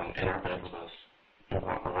 in our bed with us. We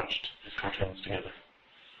watched his cartoons together.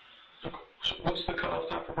 Okay. So what's the cutoff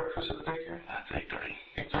time for breakfast at the daycare? That's 8:30.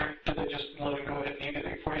 8:30? Did they just let him go ahead and eat it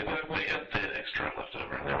at 8:45? They had extra left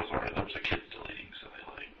over, and there was a kid still eating, so they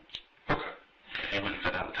let him. Okay. He wouldn't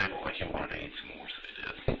sit at the table like he wanted to eat some more, so he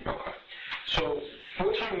did. Okay. So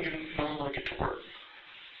what time do you normally get to work?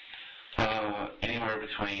 Anywhere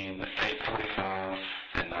between 8:45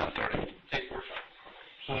 and 9:30. 8:45.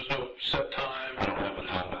 So there's no set time? I don't have a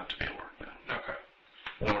time not to be at work now. Okay.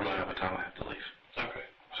 Nor do I have a time I have to leave. Okay.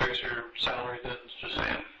 So I guess your salary then is just... I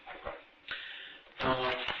am. Okay.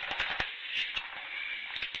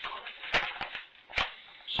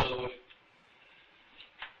 So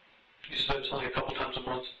you said it's only a couple times a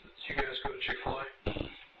month that you guys go to Chick-fil-A? Mm-hmm.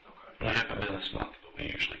 Okay. We haven't been this month, but we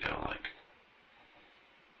usually go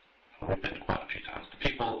we've been quite a few times. The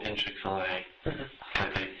people in Chick-fil-A,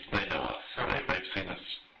 they know us. They've seen us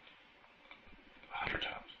 100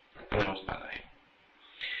 times. They know us by name.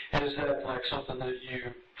 And is that like something that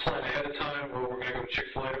you plan ahead of time, or we're going to go to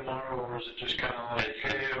Chick-fil-A tomorrow, or is it just kind of like,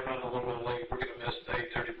 hey, I'm running a little bit late, we're going to miss the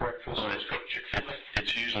 8:30 breakfast, let's go to Chick-fil-A?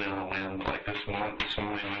 It's usually on a whim. Like this morning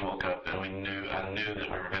we woke up and I knew that we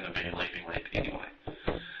were going to be leaving late anyway.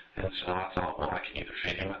 And so I thought, well, I can either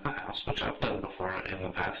feed him at the house, which I've done before in the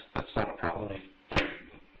past. That's not a problem.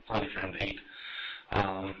 Plenty for him to eat.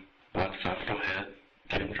 But I decided to go ahead,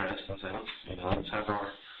 get him dressed, and say, let's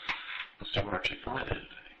do our Chick-fil-A day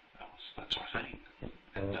today. That's our thing.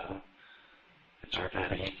 And it's our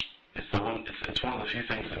daddy. It's one of the few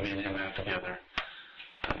things that me and him have together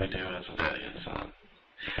that we do as a daddy and son.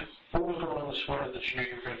 What was going on this morning that you knew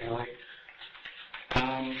you were going to be late?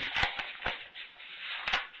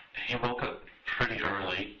 He woke up pretty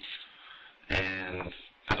early, and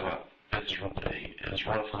it was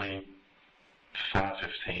roughly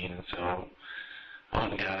 5:15, and so I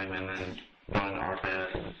went and got him and then went in our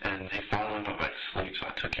bed, and he finally went back to sleep, so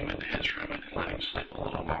I took him into his room and let him sleep a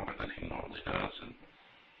little longer than he normally does,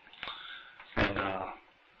 and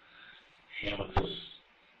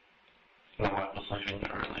my wife was leaving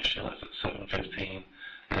early. She left at 7:15,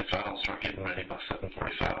 and if I don't start getting ready by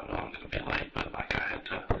 7:45, I know I'm going to be late, but like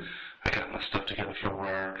I got my stuff together for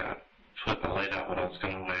work. I laid out what I was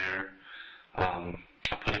going to wear. I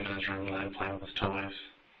put him in his room and let him play with his toys.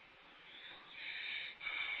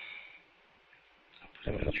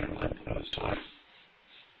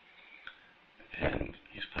 And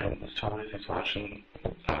he's playing with his toys. He's watching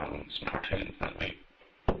some cartoons that we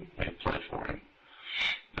play for him.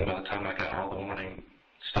 And by the time I got all the morning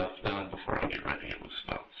stuff done before I get ready, it was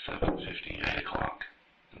about 7:50, 8 o'clock.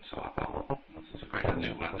 And so I thought, well, this is a great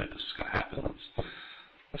idea. When I knew this was going to happen,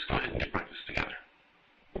 let's go ahead and get breakfast together.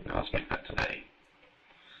 Now let's make that today.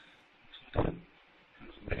 That's what I did.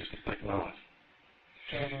 That's the biggest mistake in my life.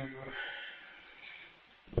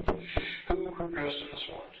 Who dressed him this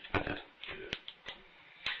morning? I did. You did.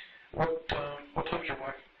 What time's your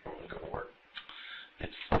wife normally go to work?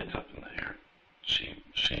 It's up in the air. She's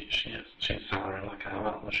salary like I don't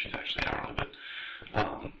know if she's actually hourly, but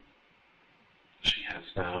she has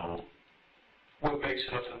no. What makes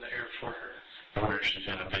it up in the air for her? Where she's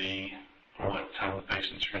going to be, or what time the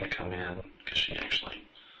patients are going to come in, because she actually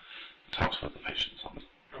talks with the patients on the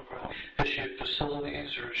Okay. Is she at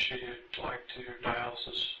facilities, or is she like to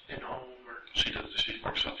dialysis in home, or? She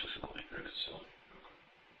works at a facility. At a facility.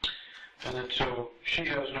 Okay. And then so she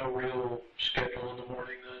has no real schedule in the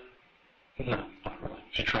morning then? No, not really.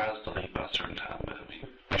 She tries to leave by a certain time, but I mean,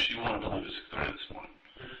 she wanted to leave at 6:30 this morning.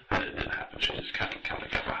 And it didn't happen. She just kind of got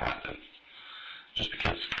behind it. Just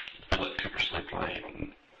because we let Cooper sleep late,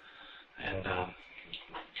 and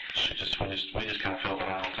we just kind of fell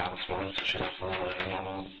behind on time this morning, so she left a little later than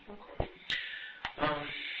normal. Okay. Does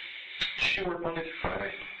she work Monday through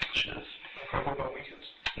Friday? She does. Okay, what about weekends?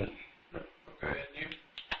 No. No. Okay, and you?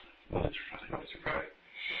 Monday through Friday. Monday through Friday.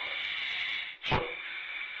 So,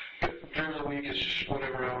 during the week, it's just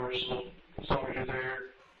whatever hours, as long as you're there,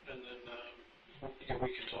 and then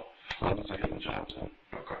to.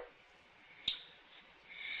 Okay.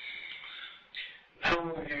 How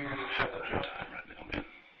long have you had that job? Right now, man.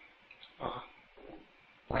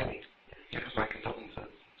 Randy, give us my condolences.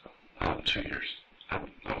 2 years. I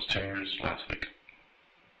was 2 years last week.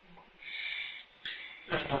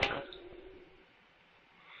 And,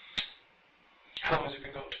 how long has it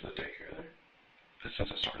been going to the daycare there?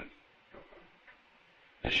 Since I started.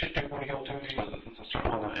 What do y'all do? Since I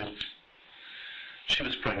started. Well, she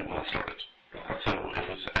was pregnant when I started. So it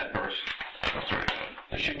was at birth I started going.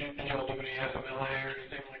 Did y'all do any FMLA or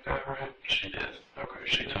anything like that, right? She did. Okay.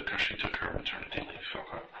 She took her maternity leave.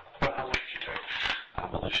 Okay. But how long did she take? I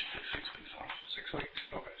believe she took 6 weeks off. 6 weeks?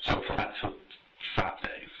 Okay. So that took 5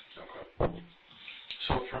 days. Okay.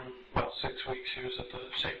 So from about 6 weeks, he was at the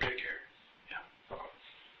same daycare? Yeah. Okay.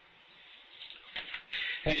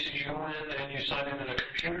 And you said you go in and you sign in a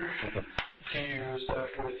computer? Mm-hmm. Do you use that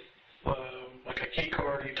with, like a key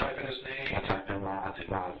card? You type in his name? I type in I did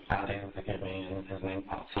my ID to get me, and his name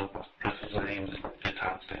pops up. I press his name, it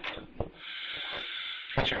timestamps it.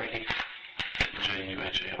 What's your ID?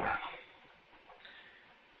 JUHAR.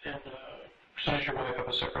 And, so does your wife have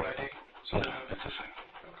a separate ID? So No, it's the same.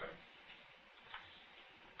 Okay.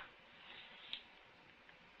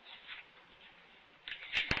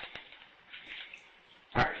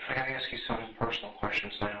 All right, I gotta ask you some personal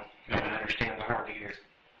questions now. I understand the hard to hear.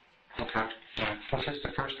 Okay. Yeah. Was this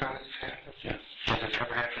the first time this happened? Yes. Has this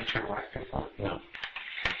ever happened to your wife before? No.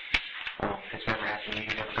 It's never happened to you?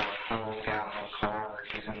 You never gone home, got out of the car, or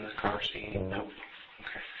he's in the car seat? Nope.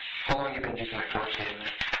 Okay. How long have you been using the car seat in there?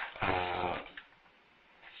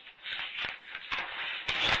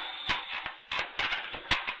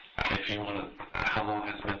 If you want to, how long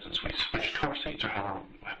has it been since we switched car seats, or how long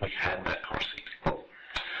have we had that car seat?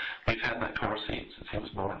 We've had that car seat since he was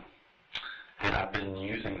born, and I've been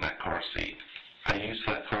using that car seat. I used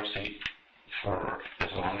that car seat for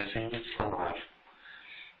as long as he was alive,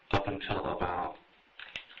 up until about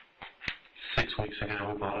 6 weeks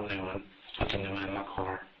ago. We bought a new one, put the new one in my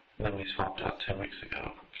car. Then we swapped out 2 weeks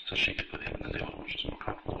ago, so she could put him in the new one, which was more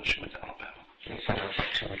comfortable when she went to Alabama. You said it was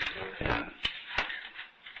like 2 weeks ago. Yeah.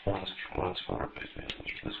 One's for her,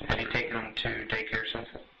 basically. This one's Have you taken him to daycare since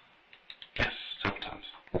then? Yes, several times.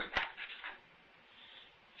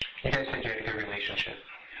 You guys said you had a good relationship.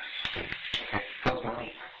 Yes. Okay. How's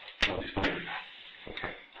money? Well, he's fine.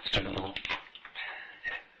 Okay. Student loan.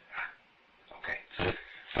 Okay.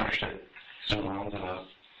 Understood. Student loans,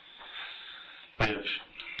 we have,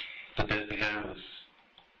 the debt we have is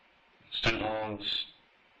student loans,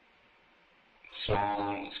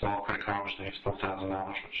 small credit card, which is $4,000,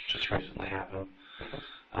 which just recently happened.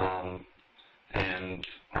 And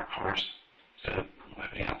our cars, so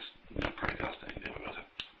everything else, credit outstanding. We both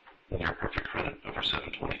have near perfect credit, over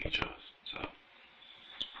 720 each of us. So.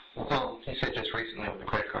 Well, you said just recently with the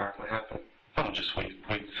credit card, what happened? Oh, just we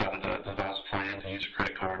decided to devise a plan to use a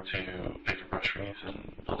credit card to pay for groceries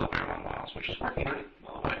and build up airline miles, which is working great,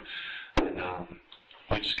 by the way. And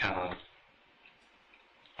we just kind of,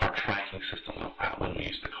 our tracking system of how when we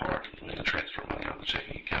use the card and when to transfer money out of the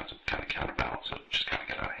checking account to kind of counterbalance it, just kind of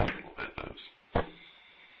get out of hand a little bit. But it was,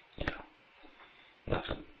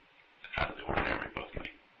 nothing out of the ordinary. We both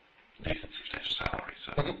make decent, substantial salary,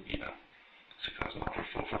 so, $6,000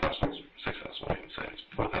 $6,000 in savings,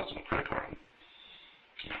 $4,000 on credit card.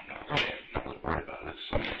 Not really worried about it.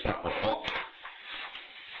 It's not my fault.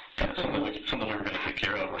 Yeah, something we were going to take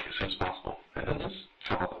care of like as soon as possible, and then just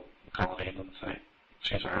call it even and say,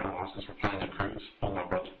 she's our airline license, we're planning a cruise with my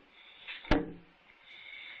brother.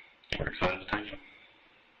 We're excited to take him.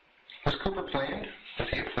 Was Cooper planned? Was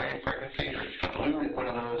he a planned pregnancy? Or we were one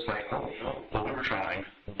of those like, oh no. Well, we were trying,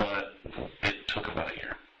 but it took about a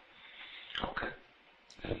year. Okay.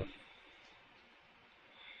 And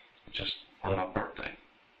just on my birthday,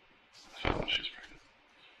 I found out she was pregnant.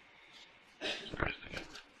 It's the greatest thing ever.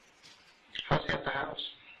 How's he at the house?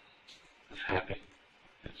 It's happy.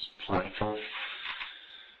 It's playful.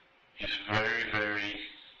 He's very, very,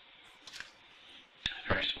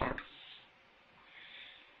 very smart.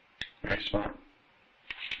 Very smart.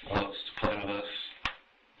 Loves to play with us.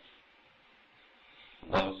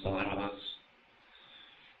 Loves to live with us.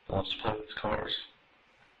 Loves to play with his cars.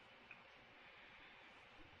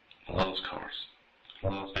 Loves cars.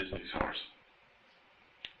 Loves Disney cars.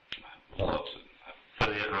 Loves it. But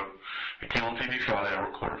it came on TV Friday, I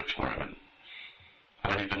recorded it for him, and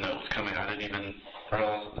I didn't even know it was coming. I didn't even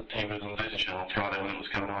realize that the TV was on the Disney Channel on Friday when it was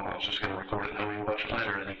coming on. I was just going to record it and we would watch it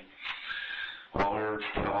later. And while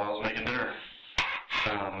I was making dinner,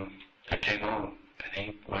 it came on, and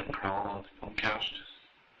he went and crawled on the couch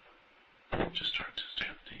and just started to stare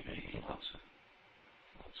at the TV. He loves it.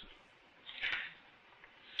 Loves it.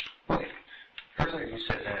 you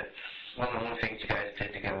said that one of the only things you guys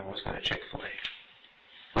did together was go to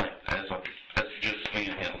Chick-fil-A. Right, as just me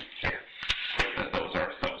and him. Yeah. That was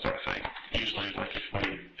our thing. Usually, like, if we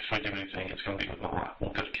do anything, it's going to be with my wife.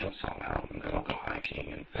 We'll go to Kennesaw Mountain, and we'll go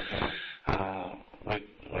hiking, and we'll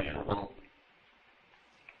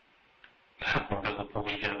go to the pool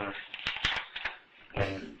together,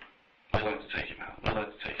 and I like to take him out. I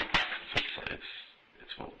like to take him out.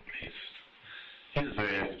 It's what he's a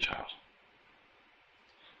very active child.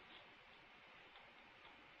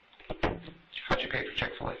 How'd you pay for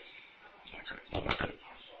Chick-fil-A?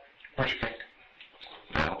 Where'd you pay?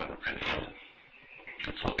 Alabama credit union.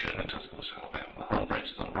 It's located in Tuscaloosa, Alabama. The home branch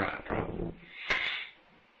is on Bryant Road.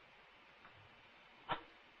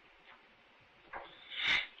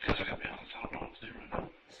 Because I gotta be honest, I don't know what to do right now.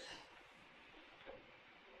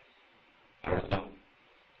 I really don't.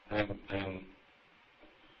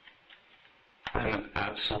 I'm an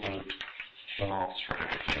absolute loss for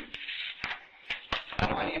everything.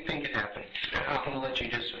 Why do you think it happened? I'm going to let you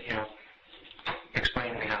just,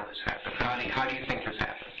 explain to me how this happened. How do you think this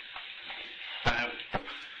happened?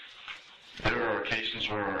 There are occasions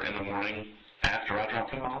where in the morning after I drop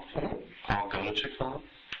him off, I'll go to Chick-fil-A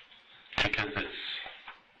because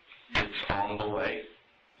it's on the way.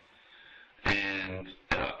 And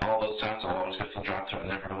all those times I'll always go to the drive-thru and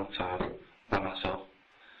never go inside by myself.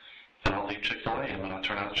 And I'll leave Chick-fil-A, and when I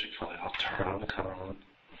turn out of Chick-fil-A, I'll turn on the car on,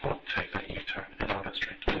 take that U-turn, and I'll go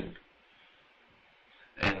straight to it.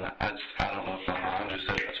 And I don't know if my mind just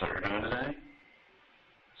said that's what you're doing today,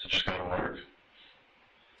 so just go to work.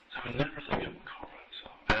 So I would never leave my car by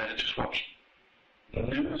myself. And I just watched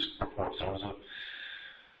news reports. There was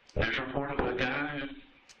a news report of a guy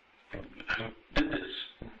who did this,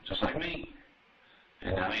 just like me.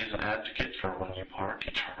 And now he's an advocate for when you park,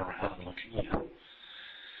 you turn around and look again.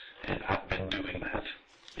 And I've been doing that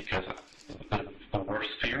because the worst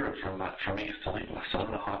fear for me is to leave my son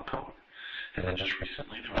in a hot car. And then just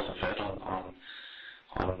recently there was a vet on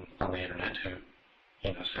the internet who,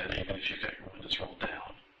 said even if you've got your windows rolled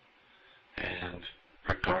down, and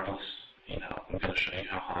regardless, I'm going to show you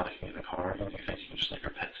how hot it can get in the car. You think you can just leave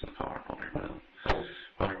your pets in the car and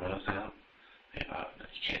roll your windows down? You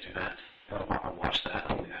can't do that. I watched that.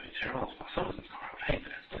 That'd be terrible. If my son was in the car, I would hate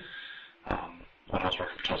that. When I was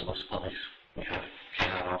working for Tuscaloosa Police, we had a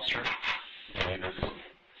canine officer. He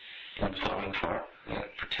was alone in the car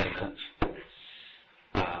for 10 minutes.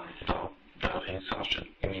 Dog exhaustion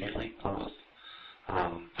immediately, almost.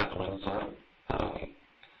 Had the windows up.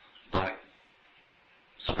 Black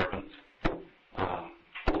Suburban.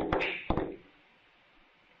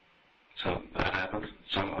 So that happens.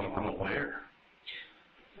 So I'm aware.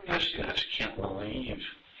 I just can't believe.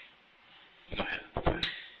 Go ahead.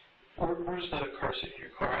 Where's the car seat in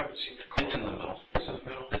your car? I haven't seen the car. It's in the middle. It's in the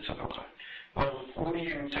middle? It's in the middle. What do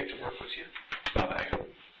you take to work with you? My bag.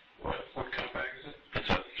 What kind of bag is it? It's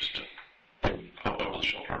just a over the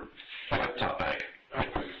shoulder laptop bag.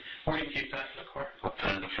 Where do you keep that in the car? I'll put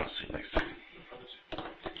it in the front seat next to me.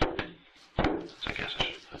 So I guess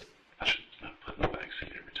I should put in the back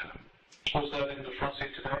seat every time. Was that in the front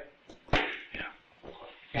seat today?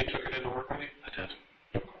 Yeah. You took it into work with you? I did.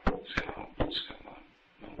 It's got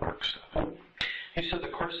my work stuff. You said the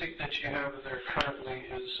car seat that you have in there currently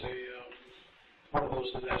is one of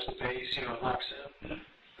those that has the base, it locks in? Yeah.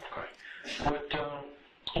 Okay.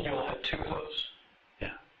 You all had two of those?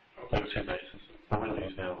 Yeah. There were two bases. I really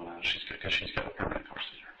use the other one now. Because she's got a permanent car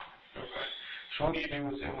seat. Okay. So what do you do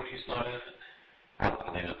with it when he's not in it? I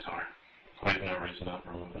leave it in the car. We have no reason not to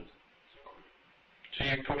remove it. So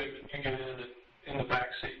you put him, you get in the back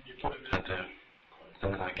seat, and you put him in? I do.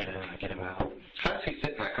 And then I get in, I get him out. How does he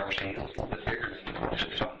fit in that car seat? It's a little bit bigger than the car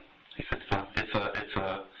seat. He fits fine.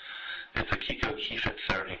 It's a Kiko Key Fit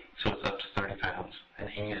 30, so it's up to 30 pounds, and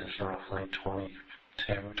he is roughly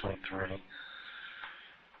 22, 23.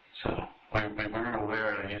 So we were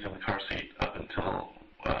aware of using the car seat up until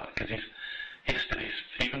because he's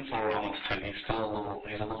even for almost 2, he's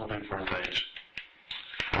a little big for his age.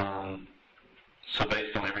 So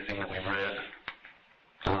based on everything that we've read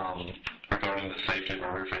regarding the safety of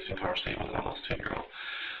a rear-facing car seat with an almost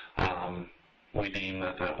 2-year-old, we deemed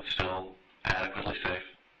that was still adequately safe,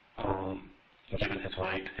 given his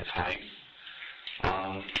weight, his height.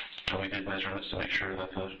 And we did measurements to make sure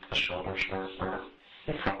that the shoulders were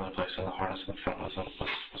firmly placed in the harness and the front was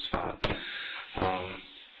fine.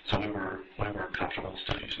 So we were comfortable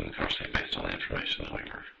still using the car seat based on the information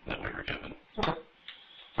that we were given. Okay.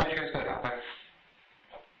 How do you guys get out there?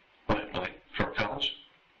 Like for college?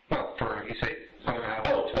 Well, you say something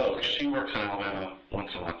about She works in Alabama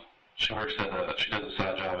once a month. She does a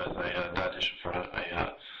side job as a dietitian for a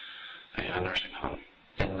nursing home.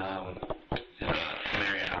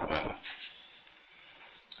 Marion, Alabama.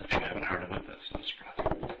 If you haven't heard of it, that's no surprise.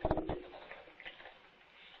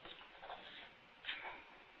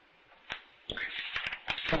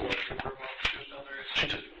 She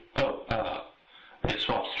did. Oh, it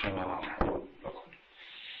swaps between my mom and her.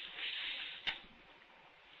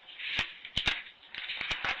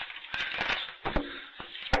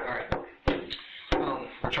 Alright.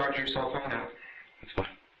 We'll charge your cell phone now. That's fine.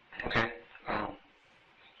 Okay.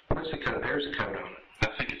 What's the code? There's a code on it. I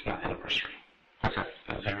think it's my anniversary. What's that?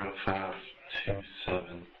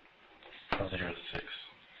 052706.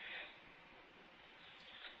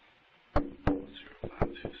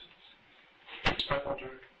 0526.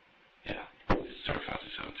 Yeah, it's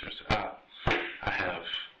 052706. I have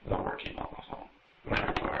no work email on my phone. I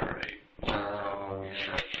require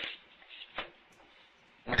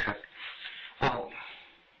Okay.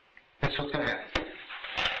 That's what's going to happen.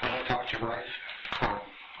 I'm going to talk to your wife. I'm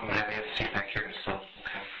going to have you have a seat back here in the cell.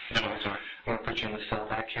 Okay. No, I'm sorry. I'm going to put you in the cell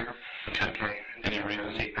back here. Okay. And you're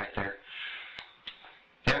in the seat back there.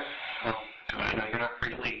 Yeah. I know you're not free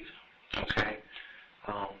to leave. Okay.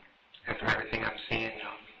 And from everything I'm seeing,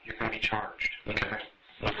 you're going to be charged. Okay.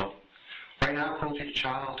 Okay. Right now, cruelty to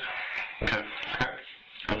child. Okay. Okay.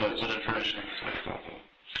 And what information is based off of?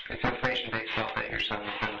 It's information based off that your son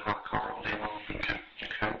was in the hot car all day long. Okay.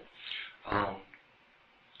 Okay.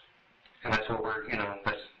 And that's what we're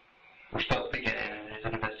supposed to be getting, and it is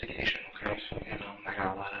an investigation, okay? So, I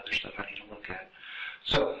got a lot of other stuff I need to look at.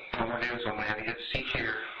 So, what I'm going to do is I'm going to have you have a seat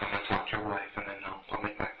here, I'm going to talk to your wife, and then I'll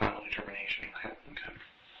make my final determination, okay? Okay.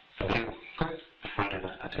 Go ahead. Before I do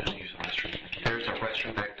that, I do have to use the restroom. There's a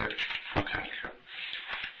restroom back there. Okay.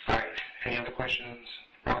 All right. Any other questions?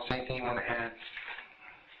 Ross, anything you want to add?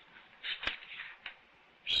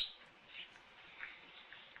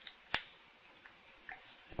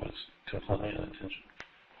 It was completely unintentional.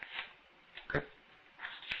 Okay.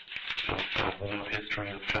 I have no history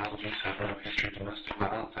of child abuse. I have no history of domestic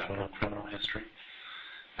violence. I have no criminal history.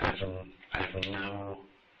 I have no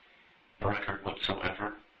record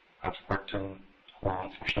whatsoever. I've worked in a law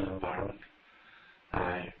enforcement environment.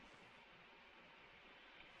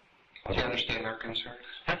 Do you understand our concerns?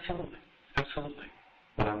 Absolutely. Absolutely.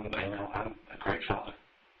 But I'm a great father.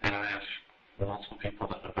 And I have multiple people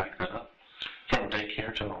that would back that up. From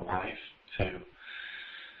daycare to my wife to...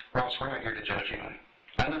 Ross, we're not here to judge you.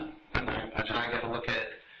 I know. I got to look at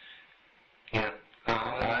it.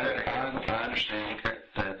 I understand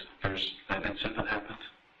that there's an incident that happened.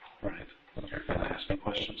 Right. You're going to ask me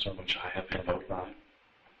questions in which I have invoked my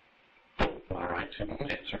right to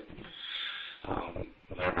answer.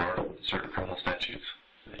 There are certain criminal statutes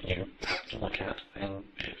that you have to look at, and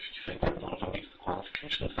if you think that one of them meets the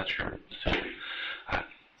qualifications, that's your decision. I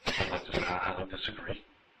highly disagree.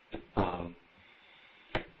 It's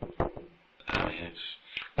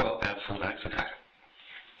absolute accident.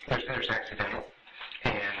 There's accidental,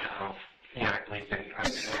 and I believe that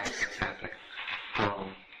accidents happening.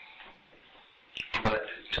 But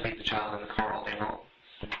to leave the child in the car all day long,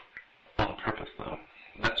 On purpose, though.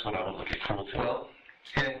 That's what I would look at cruelty. Well,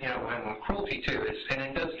 and cruelty too is, and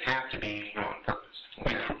it doesn't have to be on purpose.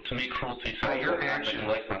 To me, cruelty By sounds your like actions,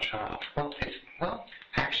 like my child.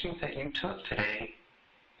 Actions that you took today,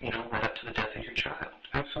 led up to the death of your child.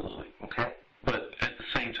 Absolutely. Okay. But at the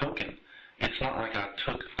same token, it's not like I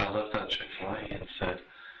left that Chick-fil-A and said,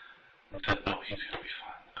 oh, he's going to be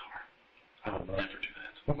fine in the car. I would never do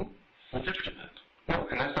that. Mm-hmm. I would never do that. No,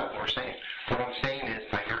 and that's not what we're saying. What I'm saying is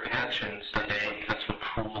by your actions today, That's what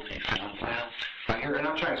cruelty sounds like. and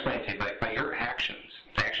I'm trying to explain it to you, by your actions,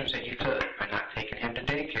 the actions that you took by not taking him to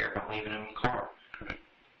daycare, but leaving him in the car,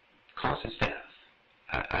 causes death.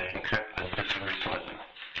 I disagree slightly.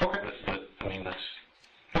 Okay. But I mean, that's...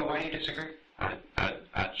 Well, why do you disagree? I'd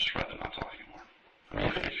just rather not talk anymore. I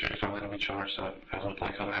mean, if I'm going to be charged, I would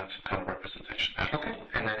like to have some kind of representation. Okay,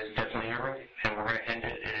 and that is definitely your right. And we're going to end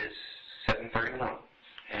it. It is 7:31,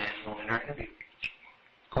 and we'll end our interview.